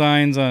have to-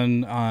 designs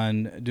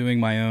on doing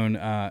my own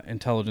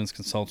intelligence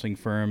consulting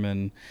firm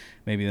in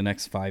maybe the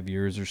next 5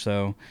 years or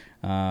so.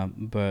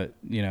 But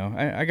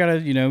I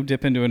gotta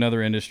dip into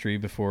another industry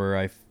before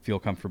I feel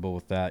comfortable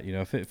with that.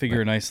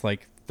 Figure nice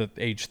like the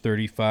age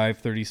 35,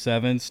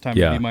 37. It's time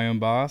Yeah. to be my own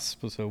boss.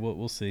 So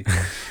we'll see.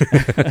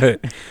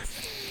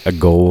 A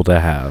goal to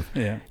have.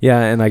 Yeah. Yeah,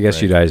 and I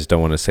guess you Right. guys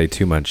don't want to say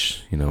too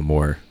much,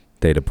 more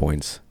data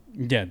points.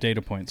 Yeah,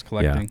 data points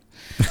collecting.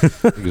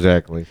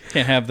 Exactly.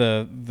 Can't have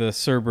the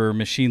Cerber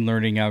machine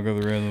learning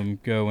algorithm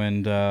go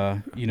and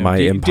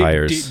My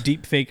empires.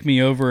 deep fake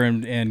me over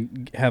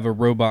and have a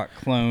robot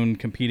clone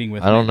competing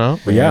with I don't me. know.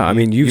 Well, yeah, man. I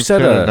mean, you've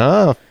said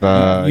enough.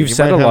 You've You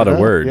said might a have lot of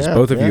enough. words. Yeah,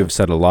 Both of yeah. you have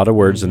said a lot of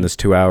words in this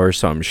 2 hours,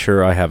 so I'm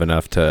sure I have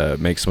enough to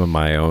make some of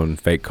my own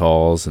fake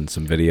calls and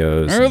some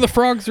videos. Oh, the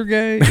frogs are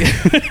gay.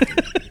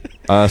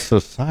 So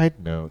side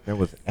note, there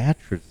was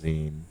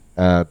atrazine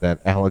that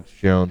Alex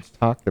Jones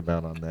talked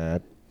about on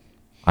that.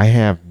 I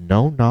have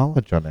no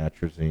knowledge on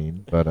atrazine,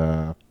 but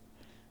I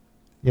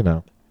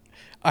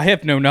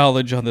have no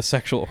knowledge on the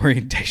sexual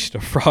orientation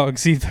of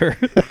frogs either.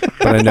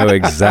 but I know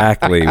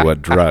exactly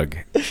what drug,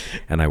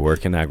 and I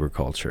work in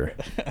agriculture.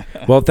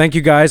 Well, thank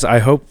you guys. I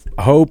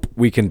hope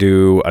we can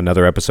do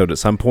another episode at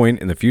some point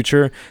in the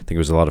future. I think it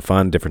was a lot of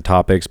fun, different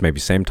topics, maybe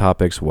same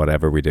topics,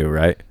 whatever we do,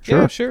 right?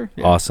 Yeah, sure.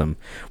 Yeah. Awesome.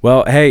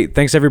 Well, hey,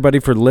 thanks everybody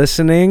for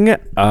listening.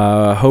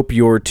 Hope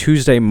your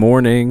Tuesday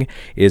morning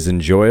is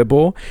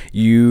enjoyable.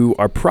 You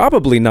are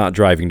probably not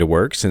driving to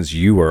work since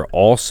you are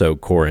also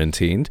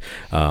quarantined.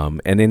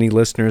 And any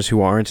listeners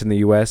who aren't in the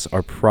U.S.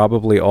 are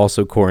probably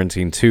also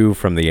quarantined too,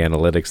 from the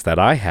analytics that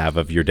I have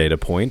of your data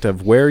point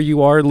of where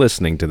you are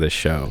listening to this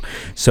show.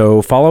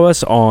 So follow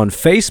us on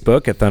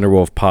Facebook at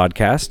Thunderwolf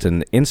Podcast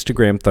and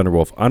Instagram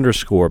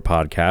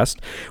Thunderwolf_podcast.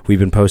 We've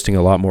been posting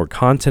a lot more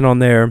content on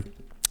there,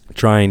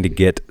 trying to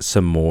get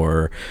some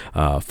more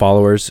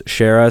followers.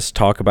 Share us,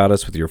 talk about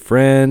us with your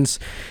friends.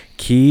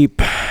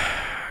 Keep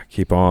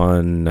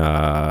on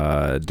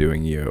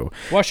doing you.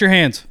 Wash your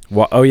hands.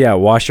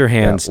 Wash your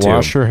hands too.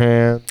 Wash your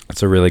hands.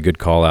 That's a really good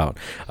call out.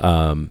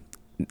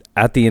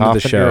 At the end of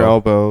the Soften your show,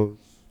 elbows.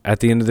 at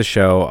the end of the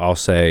show, I'll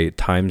say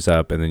time's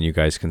up, and then you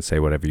guys can say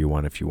whatever you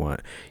want if you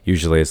want.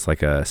 Usually it's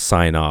like a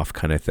sign off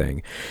kind of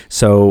thing.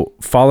 So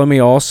follow me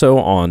also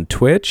on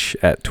Twitch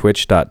at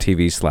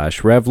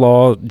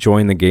twitch.tv/Revlaw.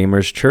 Join the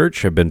Gamers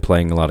Church. I've been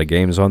playing a lot of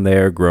games on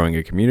there, growing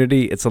a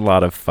community. It's a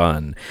lot of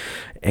fun.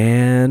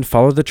 And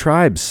follow the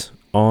Tribes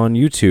on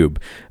YouTube.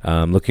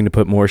 Looking to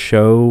put more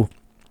show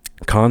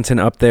content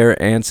up there,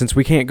 and since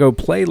we can't go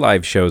play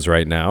live shows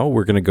right now,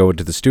 we're going to go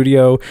into the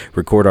studio,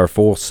 record our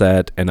full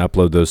set, and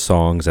upload those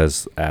songs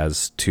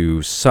as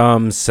to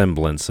some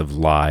semblance of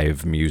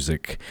live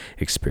music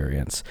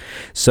experience.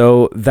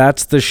 So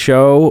that's the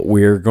show.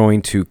 We're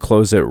going to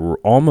close it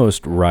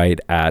almost right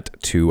at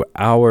 2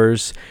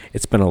 hours.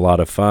 It's been a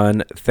lot of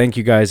fun. Thank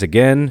you guys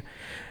again,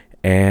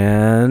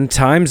 and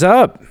time's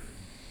up.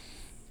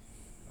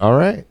 All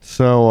right.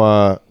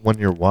 So when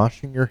you're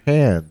washing your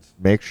hands,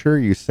 make sure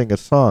you sing a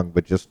song,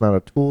 but just not a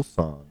Tool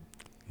song.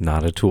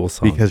 Not a Tool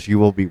song. Because you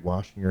will be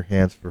washing your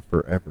hands for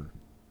forever.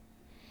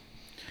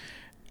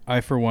 I,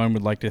 for one,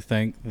 would like to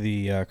thank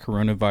the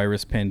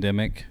coronavirus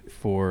pandemic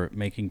for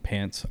making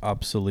pants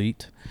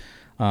obsolete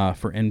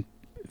for video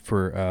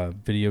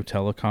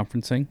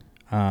teleconferencing.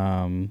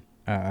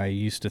 I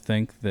used to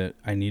think that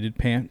I needed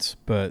pants,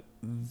 but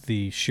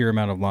the sheer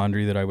amount of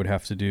laundry that I would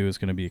have to do is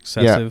going to be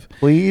excessive. Yeah,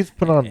 please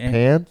put on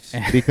pants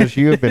because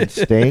you have been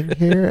staying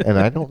here, and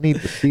I don't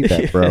need to see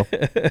that, bro.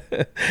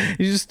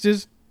 You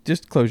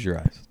just close your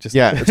eyes.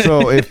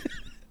 So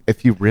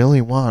if you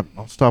really want,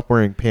 I'll stop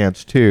wearing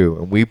pants too,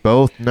 and we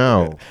both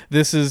know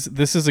this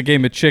is a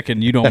game of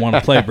chicken you don't want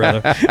to play,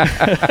 brother.